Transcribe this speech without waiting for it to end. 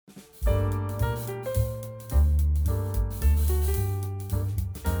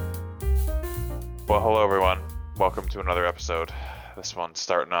Well, hello everyone. Welcome to another episode. This one's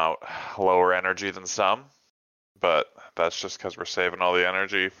starting out lower energy than some, but that's just because we're saving all the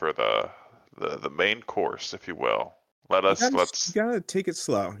energy for the main course, if you will. You gotta take it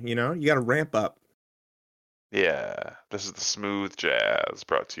slow, You gotta ramp up. Yeah, this is the Smooth Jazz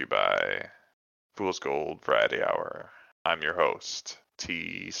brought to you by Fool's Gold Variety Hour. I'm your host,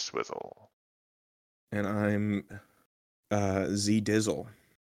 T Swizzle. And I'm Z Dizzle.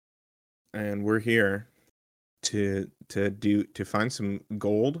 And we're here to find some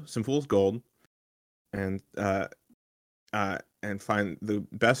gold, some fool's gold, and find the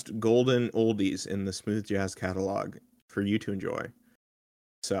best golden oldies in the Smooth Jazz catalog for you to enjoy.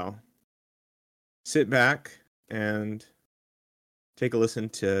 So sit back and take a listen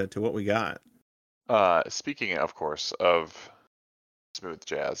to what we got. Speaking, of course, of Smooth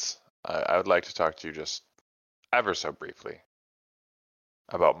Jazz, I would like to talk to you just ever so briefly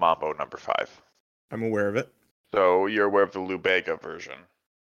about Mambo number 5. I'm aware of it. So you're aware of the Lubega version,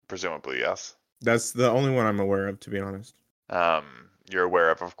 presumably, yes? That's the only one I'm aware of, to be honest. You're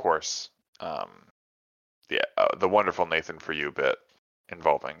aware of course, the wonderful Nathan For You bit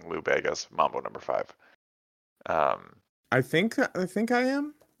involving Lubega's Mambo number 5. I think I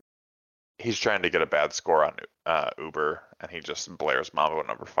am. He's trying to get a bad score on Uber, and he just blares Mambo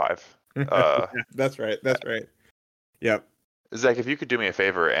number 5. That's right. Yep. Zach, if you could do me a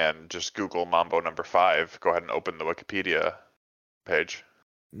favor and just Google Mambo number 5, go ahead and open the Wikipedia page.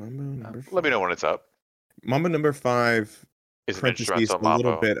 Mambo number 5. Let me know when it's up. Mambo number 5 is an parentheses instrumental a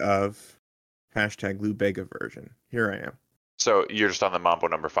mambo. little bit of hashtag Lubega version. Here I am. So you're just on the Mambo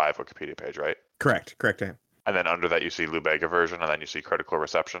number 5 Wikipedia page, right? Correct, I am. And then under that you see Lubega version, and then you see critical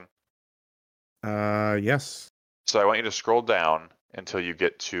reception. Yes. So I want you to scroll down until you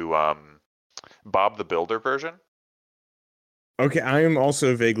get to Bob the Builder version. Okay, I am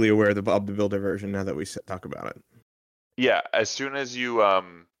also vaguely aware of the Bob the Builder version now that we talk about it. Yeah, as soon as you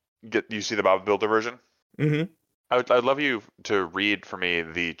see the Bob the Builder version, mm-hmm. I'd love you to read for me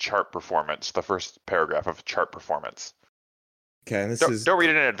the chart performance, the first paragraph of chart performance. Okay, don't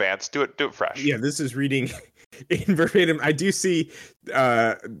read it in advance. Do it fresh. Yeah, this is reading in verbatim. I do see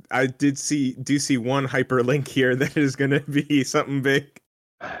one hyperlink here that is going to be something big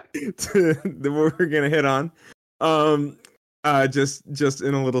that we're going to hit on. Just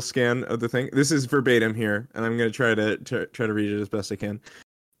in a little scan of the thing. This is verbatim here, and I'm going to try to read it as best I can.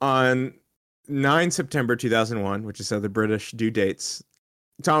 On 9 September 2001, which is how the British do dates.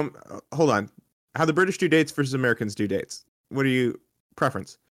 Tom, hold on. How the British do dates versus Americans do dates. What are you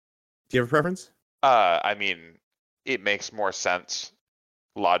preference? Do you have a preference? I mean, it makes more sense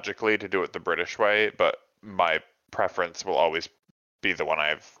logically to do it the British way, but my preference will always be the one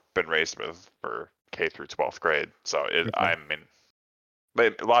I've been raised with for K through 12th grade. So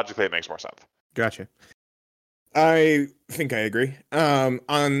logically it makes more sense. Gotcha. I think I agree. On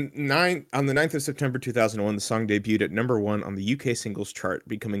the 9th of September 2001, the song debuted at number 1 on the UK singles chart,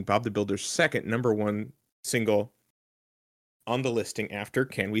 becoming Bob the Builder's second number 1 single on the listing after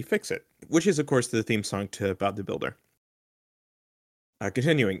Can We Fix It, which is, of course, the theme song to Bob the Builder.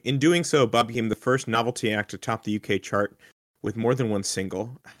 Continuing. In doing so, Bob became the first novelty act to top the UK chart with more than one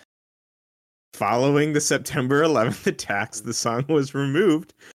single. Following the September 11th attacks, the song was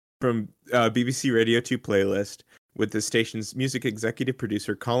removed from BBC Radio 2 playlist with the station's music executive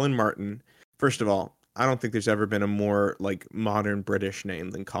producer, Colin Martin. First of all, I don't think there's ever been a more modern British name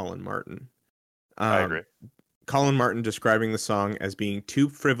than Colin Martin. I agree. Colin Martin describing the song as being too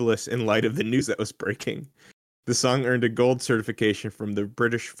frivolous in light of the news that was breaking. The song earned a gold certification from the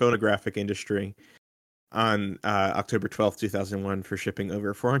British phonographic industry on October 12th, 2001 for shipping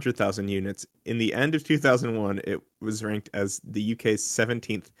over 400,000 units. In the end of 2001, it was ranked as the UK's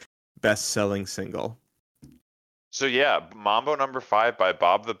 17th best-selling single. So yeah, Mambo number 5 by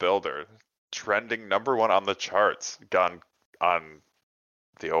Bob the Builder, trending number 1 on the charts, gone on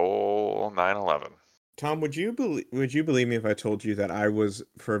the old 9/11. Tom, would you believe me if I told you that I was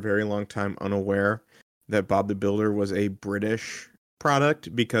for a very long time unaware that Bob the Builder was a British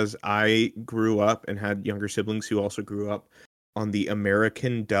product, because I grew up and had younger siblings who also grew up on the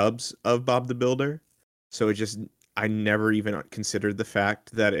American dubs of Bob the Builder. So I never even considered the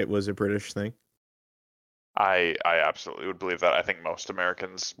fact that it was a British thing. I absolutely would believe that. I think most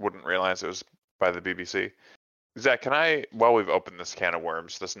Americans wouldn't realize it was by the BBC. Zach, while we've opened this can of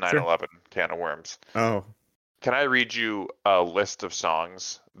worms, this 9/11 can of worms. Oh. Can I read you a list of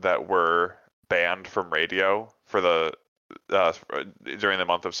songs that were banned from radio for during the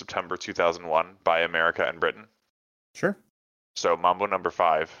month of September 2001 by America and Britain? Sure. So Mambo number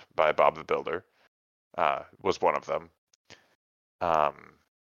 5 by Bob the Builder was one of them.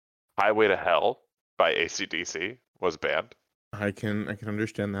 Highway to Hell by AC/DC was banned. I can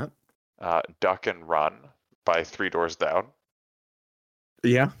understand that. Duck and Run by Three Doors Down.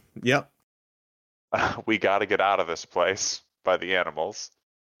 Yeah. Yep. We Gotta Get Out of This Place by The Animals.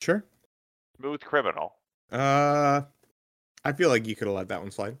 Sure. Smooth Criminal. I feel like you could have let that one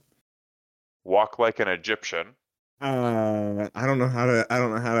slide. Walk Like an Egyptian. I don't know how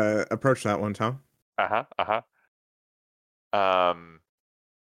to approach that one, Tom.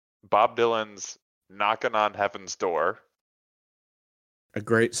 Bob Dylan's Knockin' on Heaven's Door. A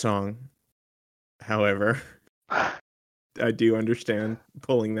great song. However, I do understand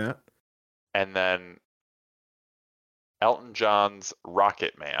pulling that. And then Elton John's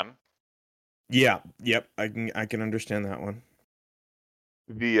Rocket Man. Yeah, yep, I can understand that one.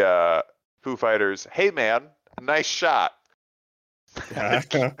 The Foo Fighters, Hey Man, Nice Shot.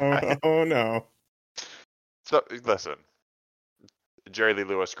 Oh no. So listen, Jerry Lee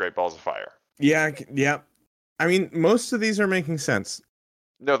Lewis, Great Balls of Fire. Yeah, yeah. I mean, most of these are making sense.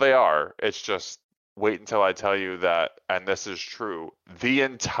 No, they are. It's just wait until I tell you that, and this is true, the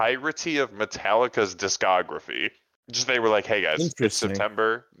entirety of Metallica's discography. Just they were like, hey guys, it's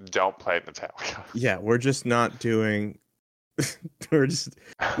September, don't play Metallica. Yeah, we're just not doing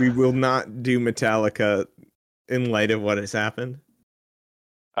we will not do Metallica in light of what has happened.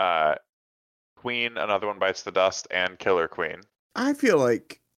 Queen, Another One Bites the Dust, and Killer Queen. I feel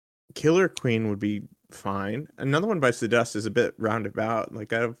like Killer Queen would be fine. Another One Bites the Dust is a bit roundabout.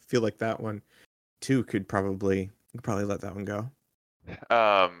 Like I feel like that one too could probably let that one go.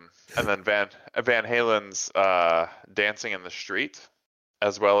 And then Van Halen's Dancing in the Street,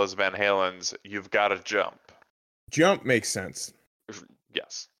 as well as Van Halen's You've Gotta Jump. Jump makes sense.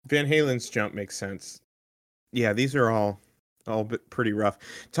 Yes. Van Halen's Jump makes sense. Yeah, these are all pretty rough.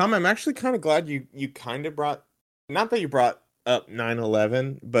 Tom, I'm actually kind of glad you kind of brought, not that you brought up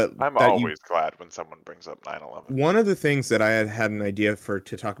 9/11, but I'm always glad when someone brings up 9/11. One of the things that I had an idea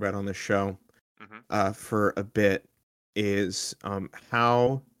to talk about on the show for a bit is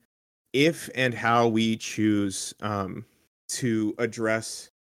how we choose to address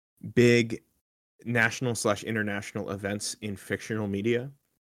big national/international events in fictional media.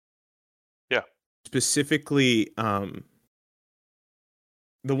 Yeah. Specifically,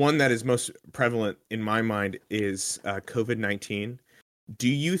 the one that is most prevalent in my mind is COVID-19. Do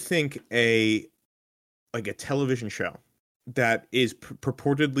you think a television show that is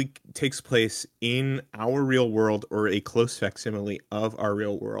purportedly takes place in our real world or a close facsimile of our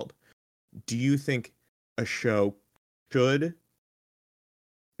real world, do you think a show should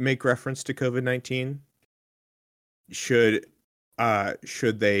make reference to COVID-19? Should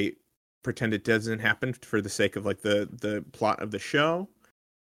they pretend it doesn't happen for the sake of like the plot of the show?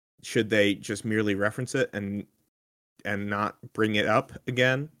 Should they just merely reference it and not bring it up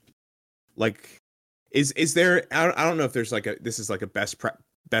again? Like, is there? I don't know if there's this is like a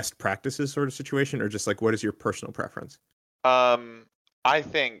best practices sort of situation, or just like what is your personal preference? I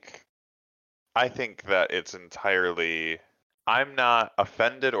think that it's entirely. I'm not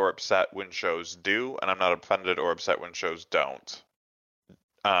offended or upset when shows do, and I'm not offended or upset when shows don't.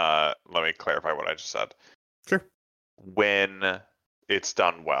 Let me clarify what I just said. Sure. When it's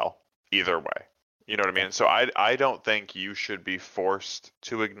done well, either way. You know what I mean? So I don't think you should be forced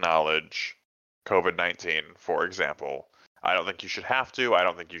to acknowledge COVID-19, for example. I don't think you should have to. I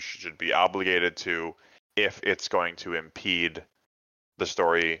don't think you should be obligated to if it's going to impede the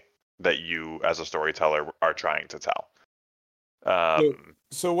story that you as a storyteller are trying to tell.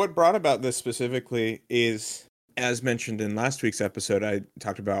 So what brought about this specifically is, as mentioned in last week's episode, I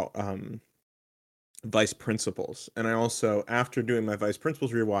talked about Vice Principals. And I also, after doing my Vice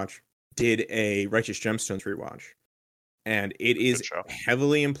Principals rewatch, did a Righteous Gemstones rewatch. And it is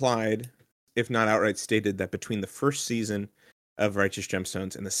heavily implied, if not outright stated, that between the first season of Righteous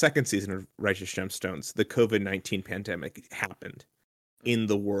Gemstones and the second season of Righteous Gemstones, the COVID-19 pandemic happened in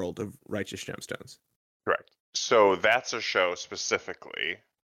the world of Righteous Gemstones. Correct. So that's a show specifically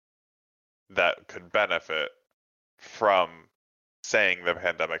that could benefit from saying the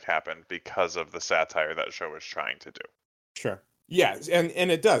pandemic happened because of the satire that show is trying to do. Sure. Yeah,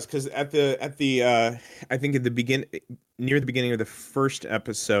 and it does, because at the I think at the near the beginning of the first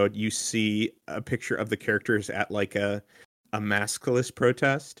episode, you see a picture of the characters at like a maskless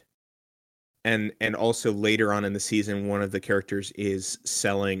protest, and also later on in the season, one of the characters is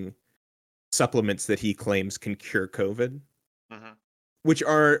selling supplements that he claims can cure COVID, which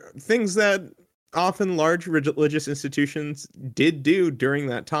are things that often large religious institutions did do during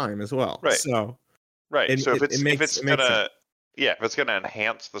that time as well. Right. So, so if it's gonna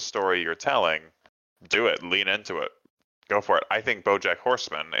enhance the story you're telling, do it, lean into it, go for it. I think BoJack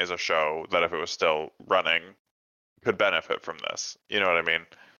Horseman is a show that if it was still running could benefit from this. You know what I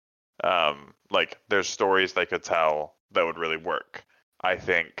mean? Like there's stories they could tell that would really work. I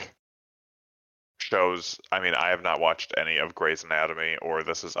think shows, I mean, I have not watched any of Grey's Anatomy or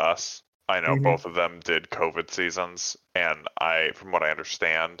This Is Us. I know Mhm. both of them did COVID seasons, and from what I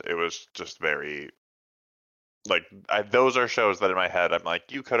understand, it was just very, like, those are shows that in my head I'm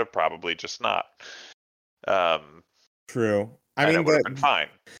like, you could have probably just not. Um, True. I and mean it would have been fine.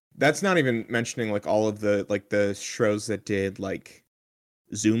 that's not even mentioning like all of the shows that did like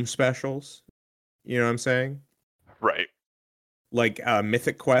Zoom specials. You know what I'm saying? Right. Like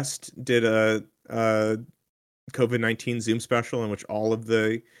Mythic Quest did a COVID-19 Zoom special in which all of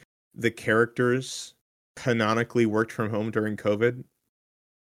the characters canonically worked from home during COVID.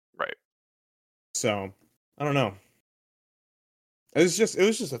 Right. So I don't know. It was just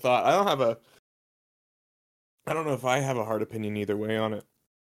a thought. I don't know if I have a hard opinion either way on it,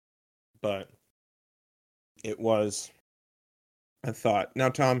 but it was a thought. Now,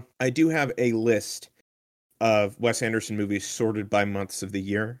 Tom, I do have a list of Wes Anderson movies sorted by months of the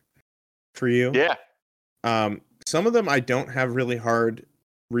year for you. Yeah. Some of them I don't have really hard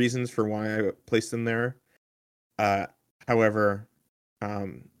reasons for why I placed them there. Uh, however,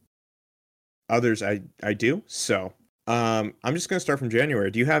 um, others I do. So, I'm just gonna start from January.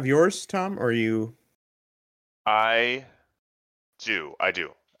 Do you have yours, Tom, or are you? I do. I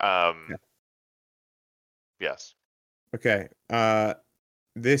do. Yeah. Yes. Okay.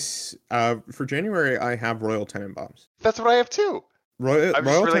 This for January I have Royal Tenenbaums. That's what I have too. I'm just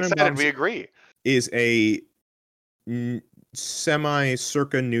Royal really excited. Tenenbaums We agree. is a semi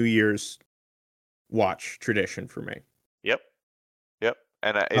circa New Year's watch tradition for me. Yep. Yep.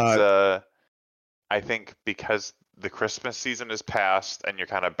 And it's Uh, I think because the Christmas season is past and you're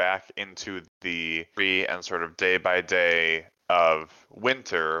kind of back into the free and sort of day by day of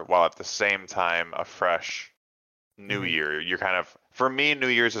winter, while at the same time a fresh New Mhm. Year. You're kind of, for me, New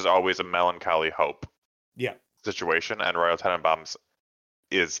Year's is always a melancholy hope Yeah. situation, and Royal Tenenbaums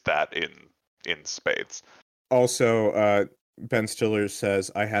is that in spades. Also, Ben Stiller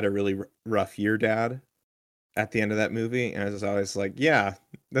says I had a really rough year, Dad, at the end of that movie, and I was always like, yeah,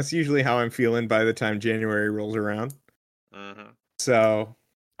 that's usually how I'm feeling by the time January rolls around. Hmm. So,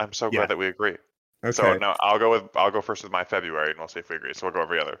 I'm so yeah. glad that we agree. So Okay. no, I'll go first with my February, and we'll see if we agree. So we'll go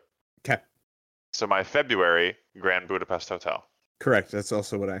every other. Okay. So my February, Grand Budapest Hotel. Correct. That's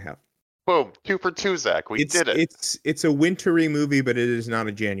also what I have. Boom, 2 for 2, Zach. We It's did it. it's a wintry movie, but it is not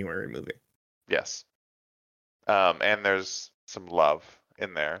a January movie. Yes. And there's some love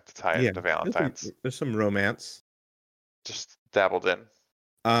in there to tie Yeah. into Valentine's. There's some romance. Just dabbled in.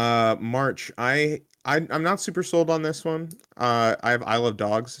 March. I'm not super sold on this one. I have I Love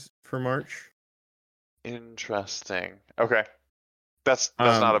Dogs for March. Interesting. Okay. That's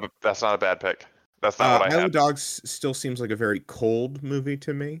Um, that's not a bad pick. That's not what I I Love had. Dogs still seems like a very cold movie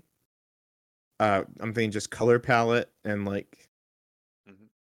to me. I'm thinking just color palette and like Mhm.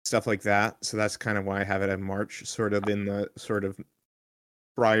 stuff like that. So that's kind of why I have it in March, sort of in the sort of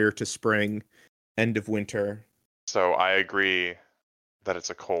prior to spring, end of winter. So I agree that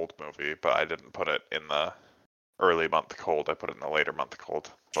it's a cold movie, but I didn't put it in the early month cold. I put it in the later month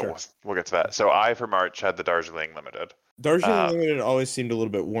cold. But Sure. we'll get to that. So I for March had the Darjeeling Limited. Darjeeling Uh, Limited always seemed a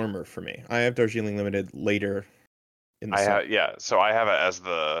little bit warmer for me. I have Darjeeling Limited later in the I summer. have yeah. So I have it as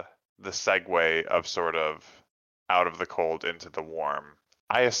the segue of sort of out of the cold into the warm.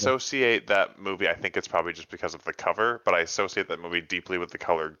 I associate that movie. I think it's probably just because of the cover, but I associate that movie deeply with the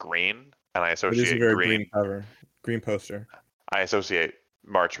color green, and I It is a associate very green. green cover, green poster. I associate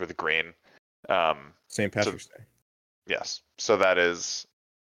March with green. St. So Patrick's Day. yes, so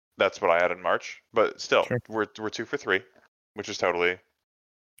that's what I had in March, but still, Sure. we're 2 for 3, which is totally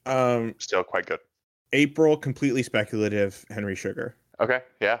Um, still quite good. April, completely speculative. Henry Sugar. Okay,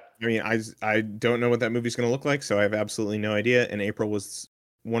 yeah, I mean, I don't know what that movie's going to look like, so I have absolutely no idea. And April was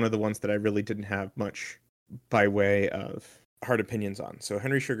one of the ones that I really didn't have much by way of hard opinions on. So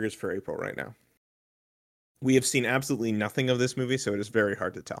Henry Sugar is for April right now. We have seen absolutely nothing of this movie, so it is very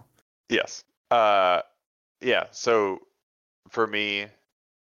hard to tell. yes, yeah. So for me,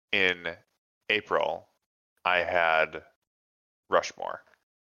 in April, I had Rushmore.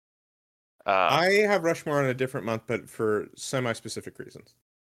 I Um, have Rushmore on a different month, but for semi-specific reasons.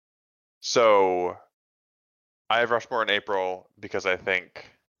 so I have Rushmore in April because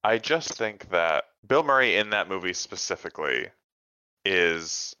I just think that Bill Murray in that movie specifically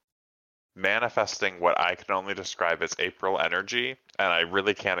is manifesting what I can only describe as April energy, and I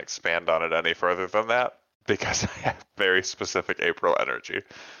really can't expand on it any further than that because I have very specific April energy.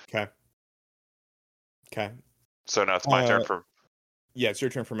 Okay. Okay. So now it's my turn for. Yeah, it's your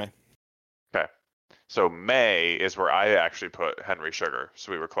turn for May. Okay. So May is where I actually put Henry Sugar,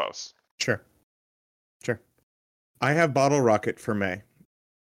 so we were close. Sure. I have Bottle Rocket for May.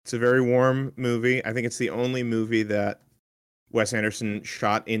 It's a very warm movie. I think it's the only movie that Wes Anderson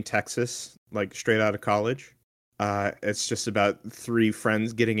shot in Texas, like straight out of college. It's just about three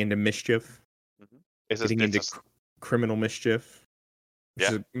friends getting into mischief, getting into criminal mischief.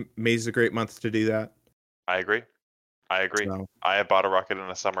 Yeah. May's a great month to do that. I agree. So, I have Bottle Rocket in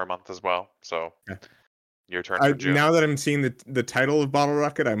a summer month as well. So your turn for June. Now that I'm seeing the title of Bottle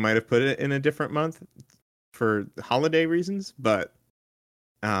Rocket, I might have put it in a different month for holiday reasons, but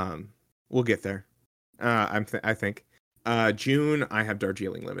we'll get there. I think. June, I have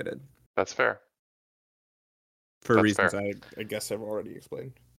Darjeeling Limited. That's fair. For reasons I guess I've already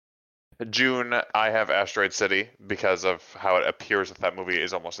explained. June, I have Asteroid City because of how it appears that movie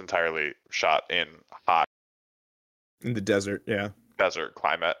is almost entirely shot in hot. In the desert, yeah. Desert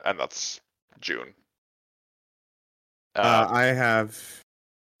climate, and that's June. I have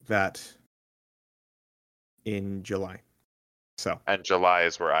that in July. And July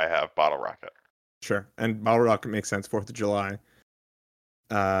is where I have Bottle Rocket. Sure. And Bottle Rocket makes sense, 4th of July.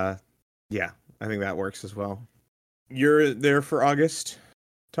 Yeah, I think that works as well. You're there for August,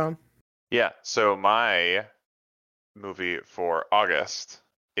 Tom? Yeah, so my movie for August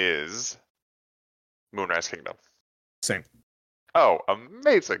is Moonrise Kingdom. Same. Oh,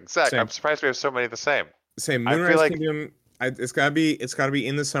 amazing, Zach! Same. I'm surprised we have so many the same. Same. Moonrise Kingdom. It's gotta be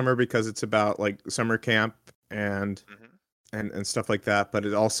in the summer because it's about like summer camp and stuff like that. But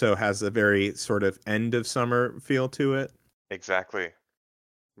it also has a very sort of end of summer feel to it. Exactly.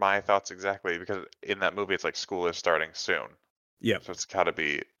 My thoughts exactly, because in that movie it's like school is starting soon. Yeah. So it's got to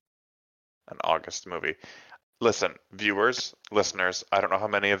be an August movie. Listen, viewers, listeners, I don't know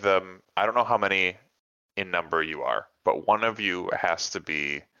how many in number you are, but one of you has to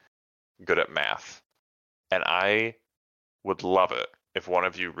be good at math. And I would love it if one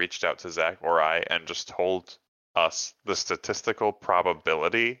of you reached out to Zach or I and just told us the statistical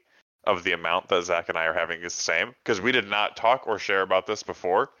probability of the amount that Zach and I are having is the same, because we did not talk or share about this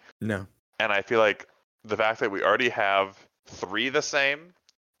before. No. And I feel like the fact that we already have 3 the same,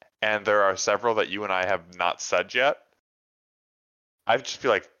 and there are several that you and I have not said yet, I just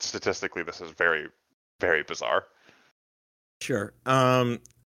feel like statistically this is very, very bizarre. Sure.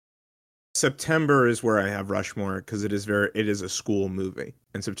 September is where I have Rushmore because it is a school movie,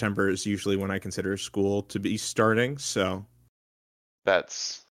 and September is usually when I consider school to be starting. So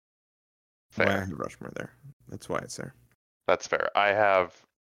that's fair. Why I have Rushmore there. That's why it's there. That's fair. I have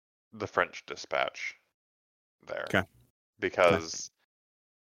The French Dispatch there. Okay. Because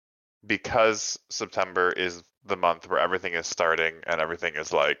September is the month where everything is starting and everything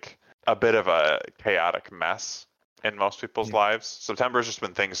is like a bit of a chaotic mess in most people's lives. September is just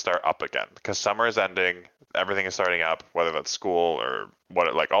when things start up again, because summer is ending, everything is starting up, whether that's school or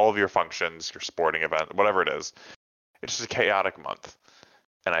like all of your functions, your sporting event, whatever it is. It's just a chaotic month.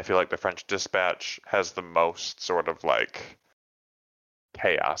 And I feel like The French Dispatch has the most sort of like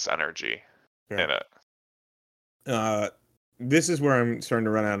chaos energy in it. This is where I'm starting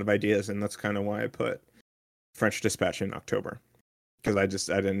to run out of ideas, and that's kind of why I put French Dispatch in October, because I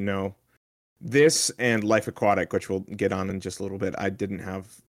didn't know this and Life Aquatic, which we'll get on in just a little bit. I didn't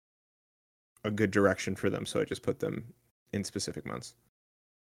have a good direction for them, so I just put them in specific months.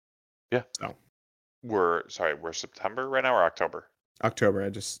 Yeah. So we're September right now or October? October. I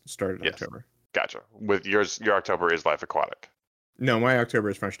just started October. Gotcha. With your October is Life Aquatic. No, my October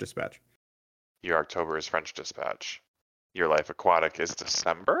is French Dispatch. Your October is French Dispatch. Your Life Aquatic is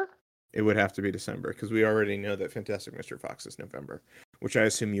December? It would have to be December because we already know that Fantastic Mr. Fox is November, which I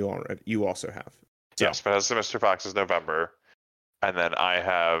assume you also have. So. Yes, Fantastic Mr. Fox is November, and then I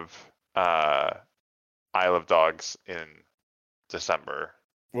have Isle of Dogs in December.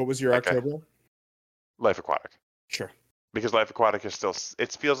 What was your October? Life Aquatic. Sure. Because Life Aquatic is still,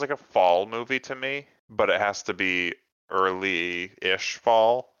 it feels like a fall movie to me, but it has to be early-ish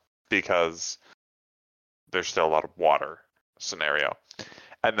fall because there's still a lot of water scenario.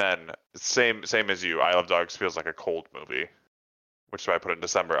 And then same as you, Isle of Dogs feels like a cold movie, which is why I put it in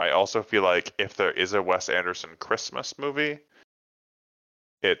December. I also feel like if there is a Wes Anderson Christmas movie,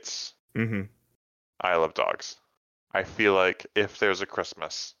 it's Isle of Dogs. I feel like if there's a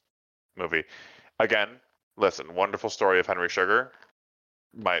Christmas movie, again, listen, wonderful story of Henry Sugar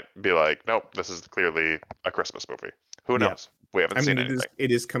might be like, nope, this is clearly a Christmas movie. Who knows? We haven't seen anything.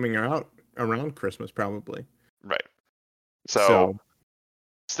 It is coming out around Christmas, probably. Right. So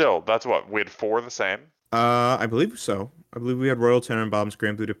still, that's what we had 4 the same. I believe so. I believe we had Royal Tenenbaums,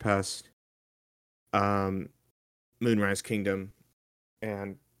 Grand Budapest, Moonrise Kingdom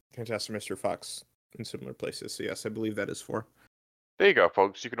and Fantastic Mr. Fox in similar places. So yes, I believe that is 4. There you go,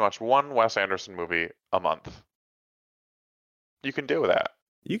 folks. You can watch one Wes Anderson movie a month. You can do that.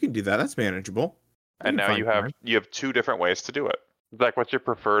 You can do that. That's manageable. And now you have 2 different ways to do it. Like, what's your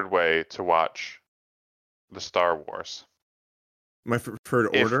preferred way to watch the Star Wars? My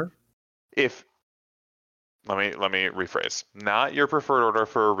preferred order? If let me rephrase. Not your preferred order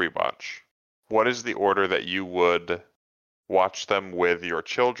for a rewatch. What is the order that you would watch them with your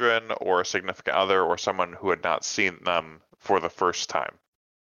children or a significant other or someone who had not seen them for the first time?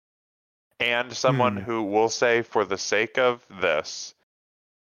 And someone who will say, for the sake of this,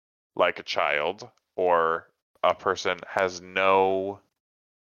 like a child or a person has no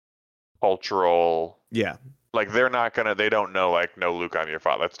cultural, like they don't know, like, no, Luke, I'm your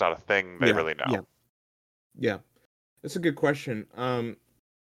father. That's not a thing they really know. Yeah, that's a good question.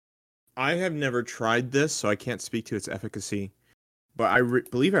 I have never tried this, so I can't speak to its efficacy. But I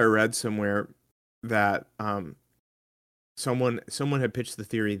believe I read somewhere that someone had pitched the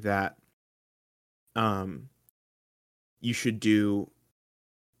theory that you should do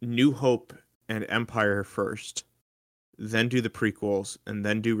New Hope and Empire first, then do the prequels, and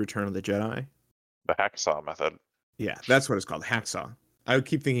then do Return of the Jedi. The hacksaw method. Yeah, that's what it's called, hacksaw. I would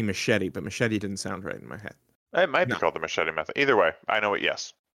keep thinking machete, but machete didn't sound right in my head. It might be called the machete method. Either way, I know it.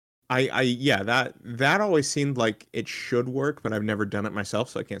 Yes. That always seemed like it should work, but I've never done it myself,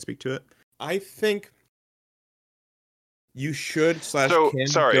 so I can't speak to it. I think you should /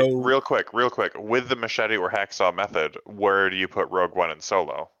 sorry, real quick. With the machete or hacksaw method, where do you put Rogue One and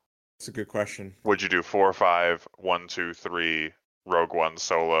Solo? That's a good question. Would you do 4, 5, 1, 2, 3, Rogue One,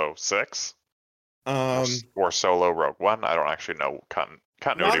 Solo, 6? Or Solo, Rogue One? I don't actually know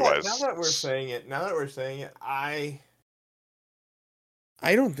continuity-wise. Now that we're saying it, I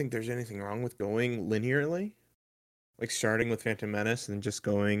don't think there's anything wrong with going linearly, like starting with Phantom Menace and just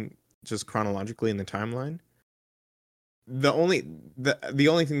going chronologically in the timeline. The only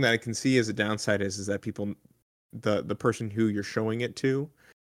thing that I can see as a downside is that people, the person who you're showing it to,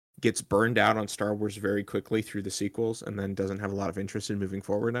 gets burned out on Star Wars very quickly through the sequels and then doesn't have a lot of interest in moving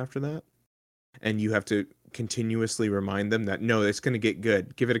forward after that. And you have to continuously remind them that, no, it's going to get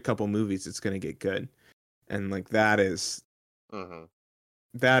good. Give it a couple movies, it's going to get good. And like that is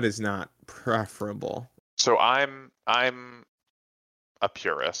not preferable. So I'm a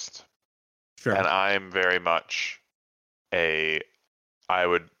purist. Sure. And I'm very much I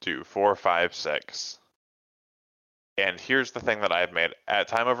would do 4, 5, 6. And here's the thing that I had made at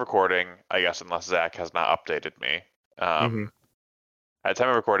time of recording, I guess, unless Zach has not updated me. At time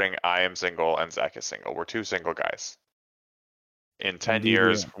of recording, I am single and Zach is single. We're 2 single guys. In 10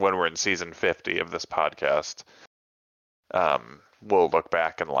 years, when we're in season 50 of this podcast, we'll look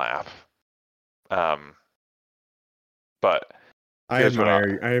back and laugh. But I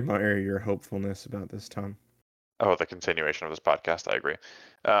admire your hopefulness about this, Tom. Oh, the continuation of this podcast. I agree.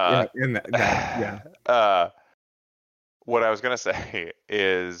 What I was gonna say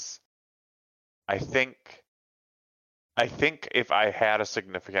is, I think if I had a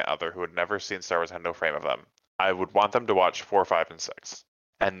significant other who had never seen Star Wars, had no frame of them, I would want them to watch 4, 5, and 6,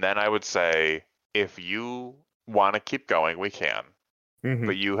 and then I would say, if you want to keep going, we can,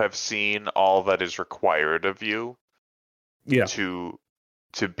 but you have seen all that is required of you, to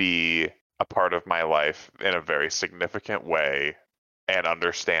be a part of my life in a very significant way and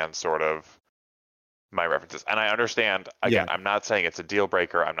understand sort of my references. And I understand, again, I'm not saying it's a deal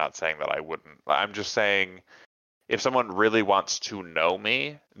breaker. I'm not saying that I wouldn't. I'm just saying, if someone really wants to know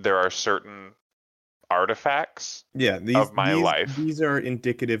me, there are certain artifacts of my life. These are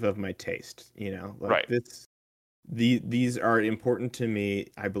indicative of my taste, like right. These are important to me.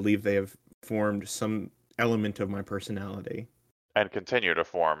 I believe they have formed some element of my personality. And continue to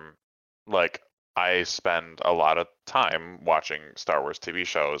form. Like, I spend a lot of time watching Star Wars TV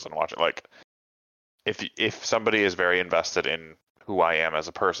shows and watching, like, if somebody is very invested in who I am as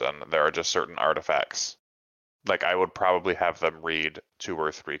a person, there are just certain artifacts. Like, I would probably have them read 2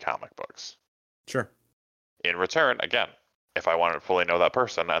 or 3 comic books. Sure. In return, again, if I want to fully know that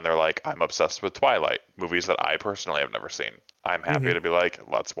person and they're like, I'm obsessed with Twilight, movies that I personally have never seen, I'm happy to be like,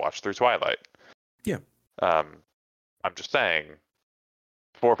 let's watch through Twilight. Yeah. I'm just saying,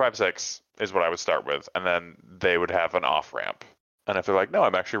 4, 5, 6 is what I would start with, and then they would have an off ramp. And if they're like, no,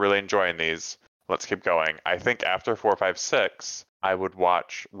 I'm actually really enjoying these, let's keep going. I think after 4, 5, 6, I would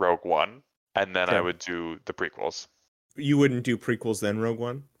watch Rogue One, and then I would do the prequels. You wouldn't do prequels then Rogue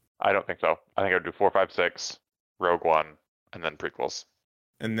One? I don't think so. I think I would do 4, 5, 6, Rogue One, and then prequels.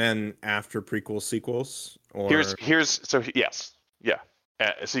 And then after prequels, sequels? Or... Yes. Yeah.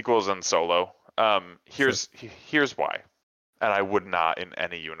 Sequels and Solo. Sure. Here's why, and I would not in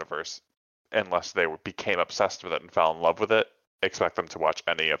any universe, unless they became obsessed with it and fell in love with it, expect them to watch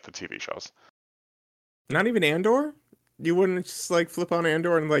any of the TV shows. Not even Andor? You wouldn't just like flip on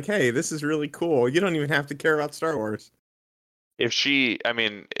Andor and like, hey, this is really cool. You don't even have to care about Star Wars. I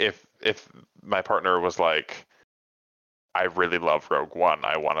mean, if my partner was like, I really love Rogue One,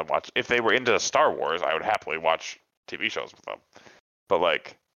 I want to watch. If they were into Star Wars, I would happily watch TV shows with them. But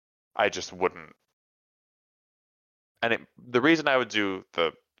like, I just wouldn't. And the reason I would do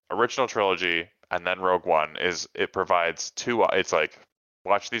the original trilogy and then Rogue One is it provides two. It's like,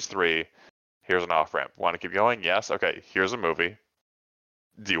 watch these three. Here's an off ramp. Want to keep going? Yes. Okay. Here's a movie.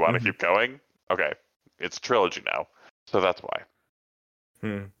 Do you want to Hmm. keep going? Okay. It's a trilogy now. So that's why.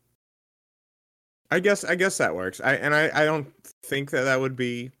 Hmm. I guess that works. I don't think that would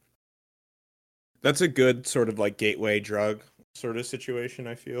be. That's a good sort of like gateway drug sort of situation.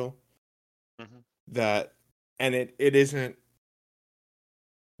 I feel Hmm. that, and it isn't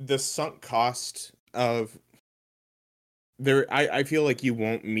the sunk cost of there. I feel like you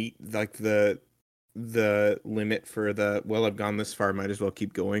won't meet like the limit for the well, I've gone this far, might as well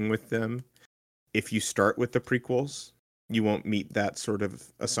keep going with them. If you start with the prequels, you won't meet that sort of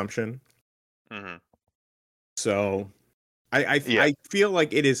assumption. Hmm. So Yeah. I feel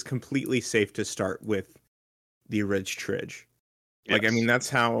like it is completely safe to start with the Ridge Tridge. Like, I mean, Yes. that's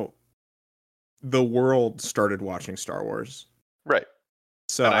how the world started watching Star Wars. Right.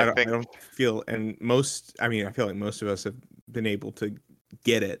 So And I I think, don't feel, and most, I mean, I feel like most of us have been able to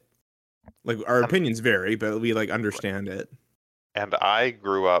get it. Like, our and opinions vary, but we like understand it. and I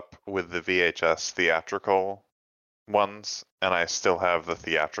grew up with the VHS theatrical ones, and I still have the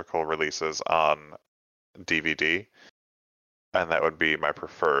theatrical releases on DVD, and that would be my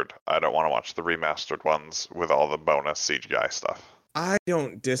preferred. I don't want to watch the remastered ones with all the bonus CGI stuff. I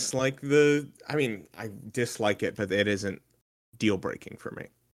don't dislike the, I mean, I dislike it, but it isn't deal breaking for me.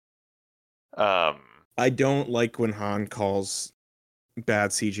 Um, I don't like when Han calls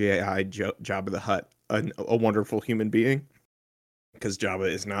bad CGI Jabba the Hutt a wonderful human being because Jabba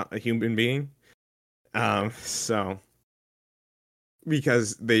is not a human being. So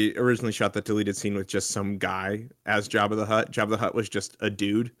because they originally shot that deleted scene with just some guy as Jabba the Hutt. Jabba the Hutt was just a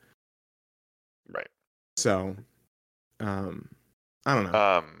dude. right. So, um, I don't know.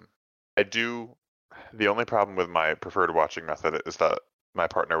 Um, I do. The only problem with my preferred watching method is that my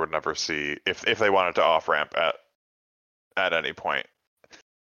partner would never see if they wanted to off ramp at any point.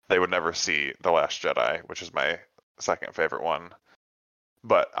 They would never see The Last Jedi, which is my second favorite one.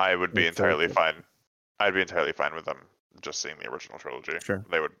 But I would be Like full, entirely fine. I'd be entirely fine with them just seeing the original trilogy. sure.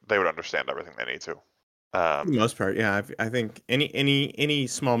 They would understand everything they need to. For the most part, yeah. I think any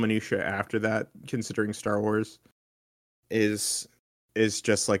small minutia after that, considering Star Wars, is is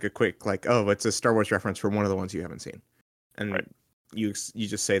just like a quick like, oh, it's a Star Wars reference for one of the ones you haven't seen, Right. and you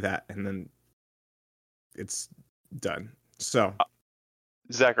just say that, and then it's done. So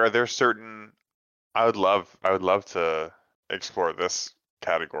Zach, are there certain I would love to explore this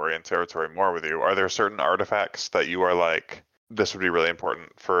category and territory more with you. Are there certain artifacts that you are like, this would be really important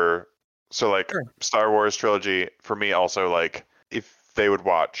for, so like sure. Star Wars trilogy for me also, like if they would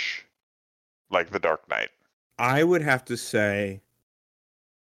watch like The Dark Knight. I would have to say,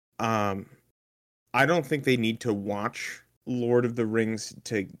 um, I don't think they need to watch Lord of the Rings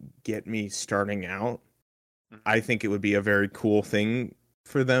to get me starting out. Mhm. I think it would be a very cool thing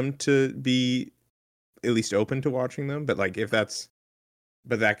for them to be at least open to watching them. But like, if that's,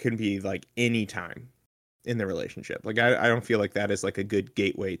 but that can be like any time in the relationship. Like, I don't feel like that is like a good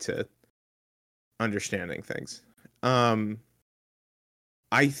gateway to understanding things. Um,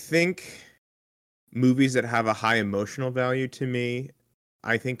 I think movies that have a high emotional value to me,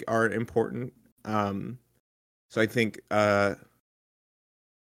 I think are important. Um, so I think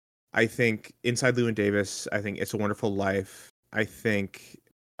Inside Llewyn Davis, I think It's a Wonderful Life. I think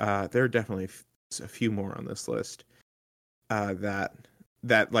there are definitely a few more on this list that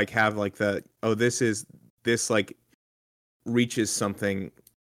like have like the, oh, this like reaches something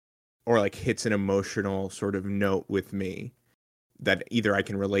or like hits an emotional sort of note with me that either I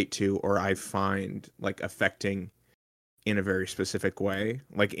can relate to or I find like affecting in a very specific way.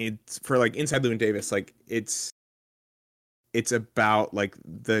 Like, it's for like Inside Llewyn Davis, like it's about like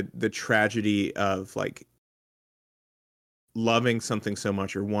the tragedy of like loving something so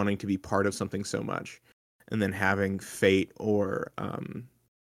much or wanting to be part of something so much and then having fate or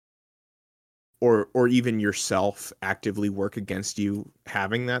even yourself actively work against you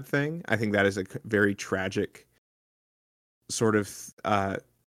having that thing. I think that is a very tragic sort of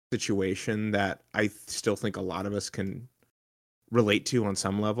situation that I still think a lot of us can relate to on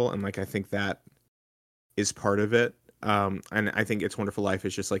some level. And like, I think that is part of it. And I think It's a Wonderful Life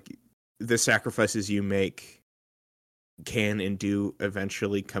is just like the sacrifices you make can and do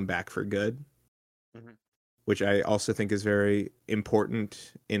eventually come back for good, Mhm. which I also think is very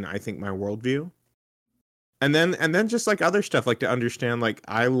important in, I think, my worldview. And then just like other stuff, like to understand, like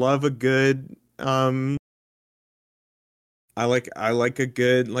I love a good I like a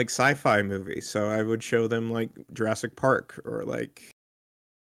good like sci-fi movie, so I would show them like Jurassic Park or like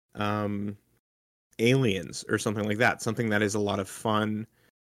um Aliens or something like that, something that is a lot of fun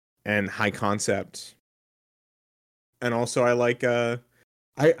and high concept. And also I like I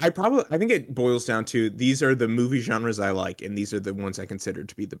think it boils down to these are the movie genres I like, and these are the ones I consider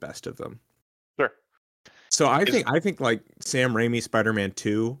to be the best of them. Sure. So I Is think I think like Sam Raimi Spider-Man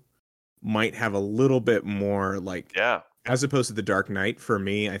 2 might have a little bit more like, yeah. as opposed to The Dark Knight. For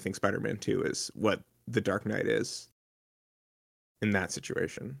me, I think Spider-Man 2 is what The Dark Knight is in that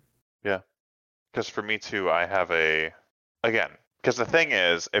situation. Yeah. Because for me too, I have a again. Because the thing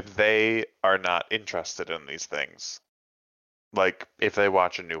is, if they are not interested in these things, like if they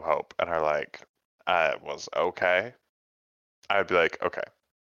watch A New Hope and are like, it was okay, I'd be like, okay,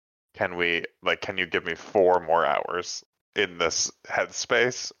 can you give me 4 more hours in this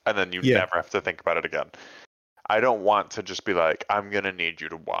headspace, and then you Yeah. never have to think about it again. I don't want to just be like, I'm gonna need you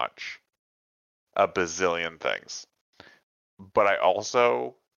to watch a bazillion things. But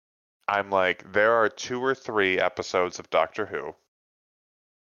I'm like, there are 2 or 3 episodes of Doctor Who,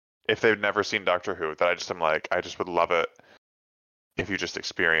 if they've never seen Doctor Who, that I like, I just would love it if you just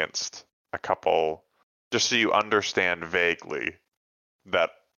experienced a couple, just so you understand vaguely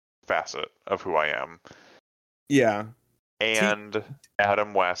that facet of who I am. Yeah. T And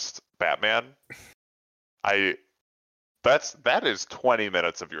Adam West Batman, I that is 20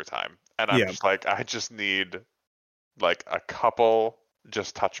 minutes of your time. And I'm yeah. just like, I just need like a couple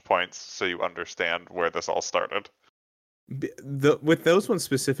just touch points so you understand where this all started. With those ones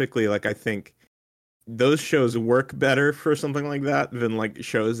specifically, like I think those shows work better for something like that than like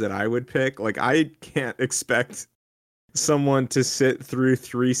shows that I would pick. Like I can't expect someone to sit through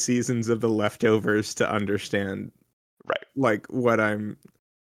 3 seasons of The Leftovers to understand Right. like what I'm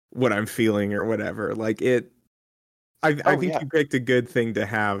feeling or whatever. Like it I Oh think yeah. you picked a good thing to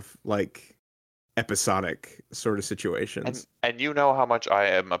have like episodic sort of situations. And you know how much I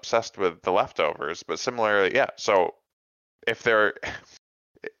am obsessed with The Leftovers, but similarly, yeah. So if they're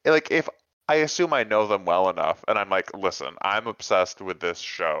like, if I assume I know them well enough and I'm like, listen, I'm obsessed with this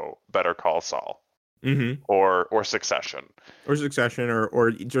show, Better Call Saul, Mm-hmm. or Succession. Or Succession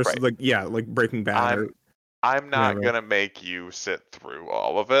or just Right. like, yeah, like Breaking Bad or I'm not whatever. gonna make you sit through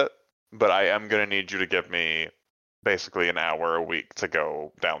all of it, but I am gonna need you to give me basically an hour a week to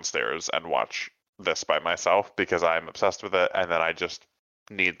go downstairs and watch this by myself because I'm obsessed with it, and then I just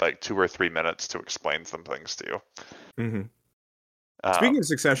need like 2 or 3 minutes to explain some things to you. Mm-hmm. Speaking Um, of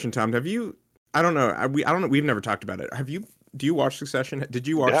Succession, Tom, have you? I don't know. I don't know. We've never talked about it. Have you? Do you watch Succession? Did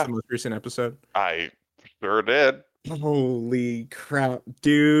you watch yeah, the most recent episode? I sure did. Holy crap,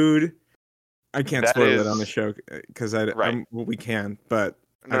 dude! I can't That spoil it on the is show because I right. I'm well, we can, but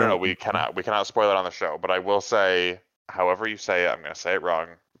I No, don't. we cannot spoil it on the show, but I will say, however you say it, I'm gonna say it wrong,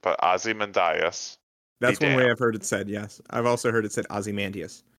 but Ozymandias, be That's one way damned. I've heard it said. Yes, I've also heard it said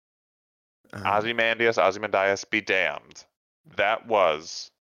Ozymandias. Um, Ozymandias, be damned. That was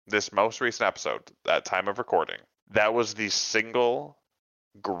this most recent episode, at time of recording. That was the single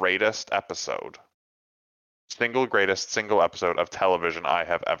episode of television I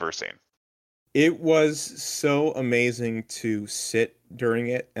have ever seen. it was so amazing to sit during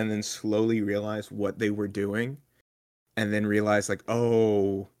it and then slowly realize what they were doing, and then realize like,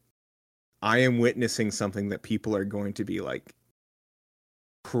 oh, I am witnessing something that people are going to be like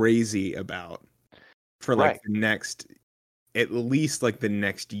crazy about for like Right, the next, at least like the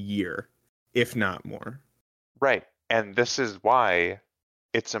next year, if not more. right. And this is why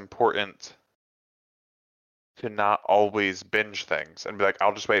it's important to not always binge things and be like,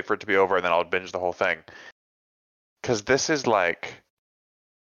 I'll just wait for it to be over and then I'll binge the whole thing. Because this is like,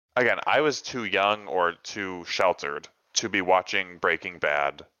 again, I was too young or too sheltered to be watching Breaking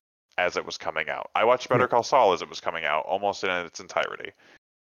Bad as it was coming out. I watched Yeah. Better Call Saul as it was coming out, almost in its entirety.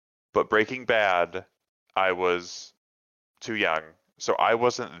 But Breaking Bad, I was too young, so I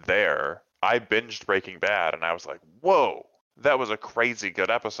wasn't there. I binged Breaking Bad and I was like, whoa, that was a crazy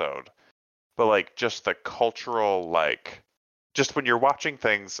good episode. But like just the cultural, like, just when you're watching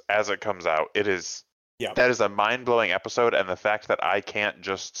things as it comes out, Yeah. that is a mind-blowing episode, and the fact that I can't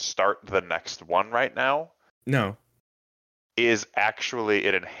just start the next one right now No. is actually,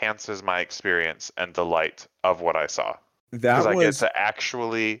 it enhances my experience and delight of what I saw because That I get was to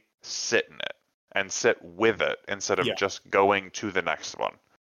actually sit in it. and sit with it instead of Yeah. just going to the next one.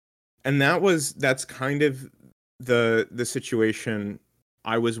 And that's kind of the situation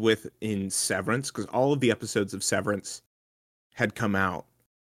I was with in Severance, because all of the episodes of Severance had come out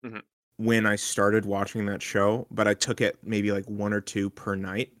Mm-hmm. when I started watching that show, but I took it maybe like one or two per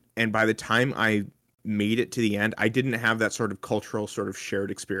night. And by the time I made it to the end, I didn't have that sort of cultural sort of shared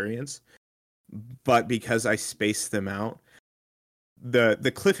experience. But because I spaced them out, the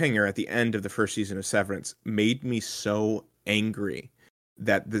cliffhanger at the end of the first season of Severance made me so angry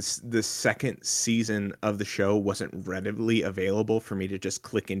that the second season of the show wasn't readily available for me to just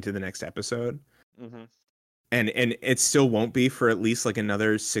click into the next episode. Mm-hmm. And it still won't be for at least like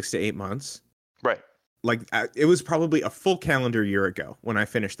another 6 to 8 months. Right. Like it was probably a full calendar year ago when I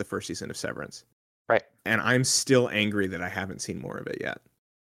finished the first season of Severance. Right. And I'm still angry that I haven't seen more of it yet.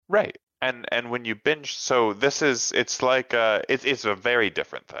 Right. And when you binge, so it's like it's a very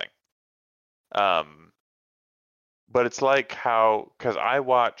different thing. But it's like how, because I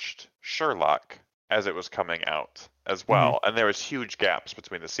watched Sherlock as it was coming out as Mm-hmm. well, and there was huge gaps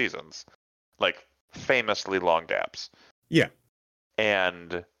between the seasons, like famously long gaps, Yeah.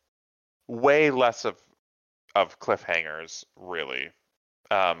 and way less of cliffhangers really.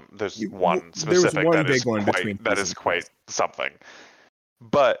 There's one There was specific one big one between that is seasons. quite something,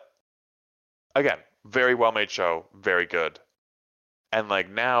 but again, very well made show, very good. And like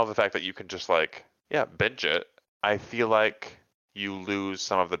now the fact that you can just like, yeah, binge it, I feel like you lose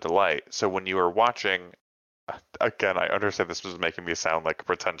some of the delight. So when you are watching, again, I understand this was making me sound like a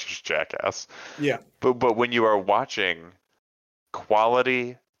pretentious jackass, Yeah. but when you are watching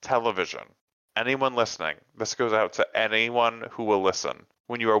quality television, anyone listening, this goes out to anyone who will listen.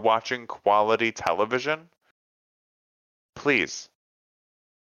 When you are watching quality television, please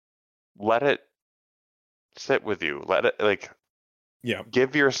let it sit with you. Let it like Yeah.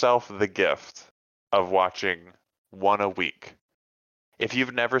 give yourself the gift of watching one a week. If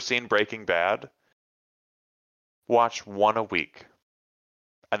you've never seen Breaking Bad, watch one a week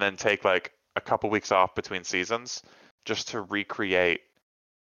and then take like a couple weeks off between seasons just to recreate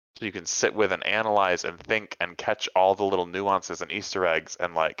so you can sit with and analyze and think and catch all the little nuances and Easter eggs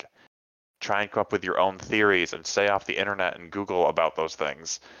and like try and come up with your own theories and stay off the internet and Google about those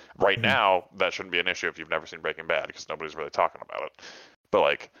things. Right Mhm. now, that shouldn't be an issue if you've never seen Breaking Bad because nobody's really talking about it. But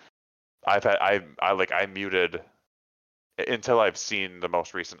like I muted until I've seen the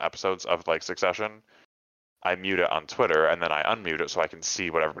most recent episodes of like Succession. I mute it on Twitter and then I unmute it so I can see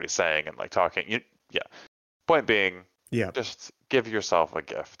what everybody's saying and like talking. Yeah. Point being, Yeah. just give yourself a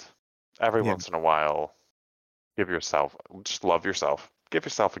gift. Every Yeah. once in a while, just love yourself. Give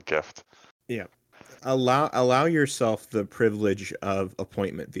yourself a gift. Yeah. Allow yourself the privilege of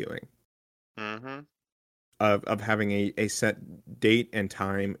appointment viewing, Mm-hmm. of having a set date and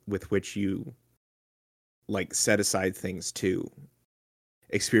time with which you like set aside things to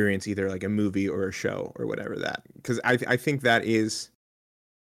experience either like a movie or a show or whatever that, because I think that is,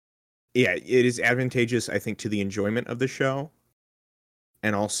 yeah, it is advantageous, I think, to the enjoyment of the show,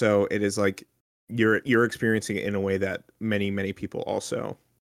 and also it is like you're experiencing it in a way that many people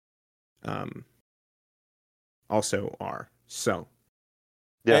um also are. So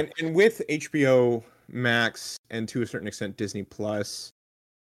Yeah. and with HBO Max and to a certain extent Disney Plus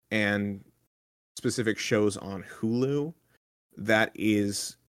and specific shows on Hulu, that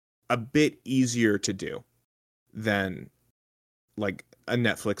is a bit easier to do than like a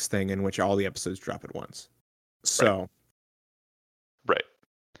Netflix thing in which all the episodes drop at once. Right. So, Right.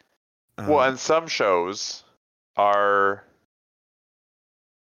 Well, um, and some shows are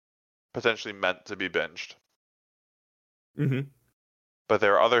potentially meant to be binged, mhm. but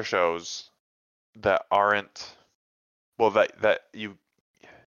there are other shows that aren't. Well, that you,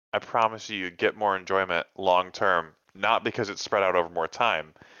 I promise you get more enjoyment long term, not because it's spread out over more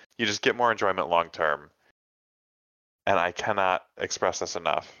time. You just get more enjoyment long term. And I cannot express this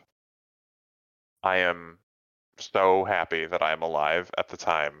enough. I am so happy that I am alive at the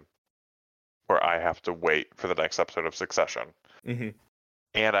time where I have to wait for the next episode of Succession. Mhm.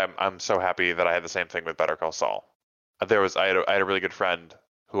 And I'm so happy that I had the same thing with Better Call Saul. I had a really good friend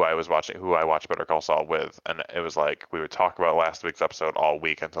who I watched Better Call Saul with, and it was like we would talk about last week's episode all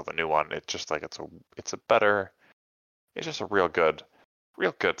week until the new one. It's just like it's just a real good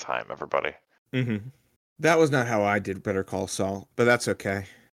time, everybody. Mhm. That was not how I did Better Call Saul, but that's okay.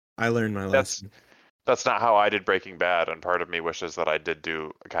 I learned my That's lesson. that's not how I did Breaking Bad, and part of me wishes that I did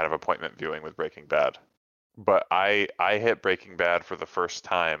do a kind of appointment viewing with Breaking Bad. But I hit Breaking Bad for the first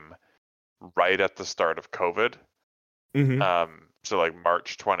time right at the start of COVID. Mhm. So like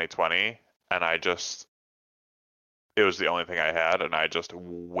March 2020, and it was the only thing I had, and I just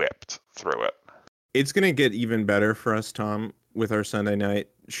whipped through it. It's gonna get even better for us, Tom, with our Sunday night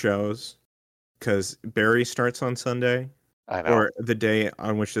shows, because Barry starts on Sunday, I know. or the day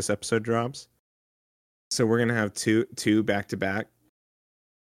on which this episode drops. So we're gonna have two back to back,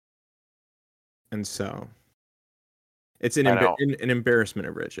 and so it's I know. an embarrassment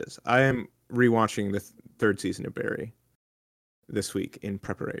of riches. I am rewatching the third season of Barry this week in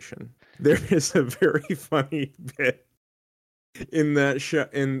preparation. There is a very funny bit in that show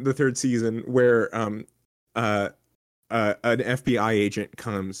in the third season where uh an FBI agent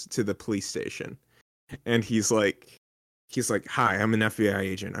comes to the police station, and he's like, "Hi, I'm an FBI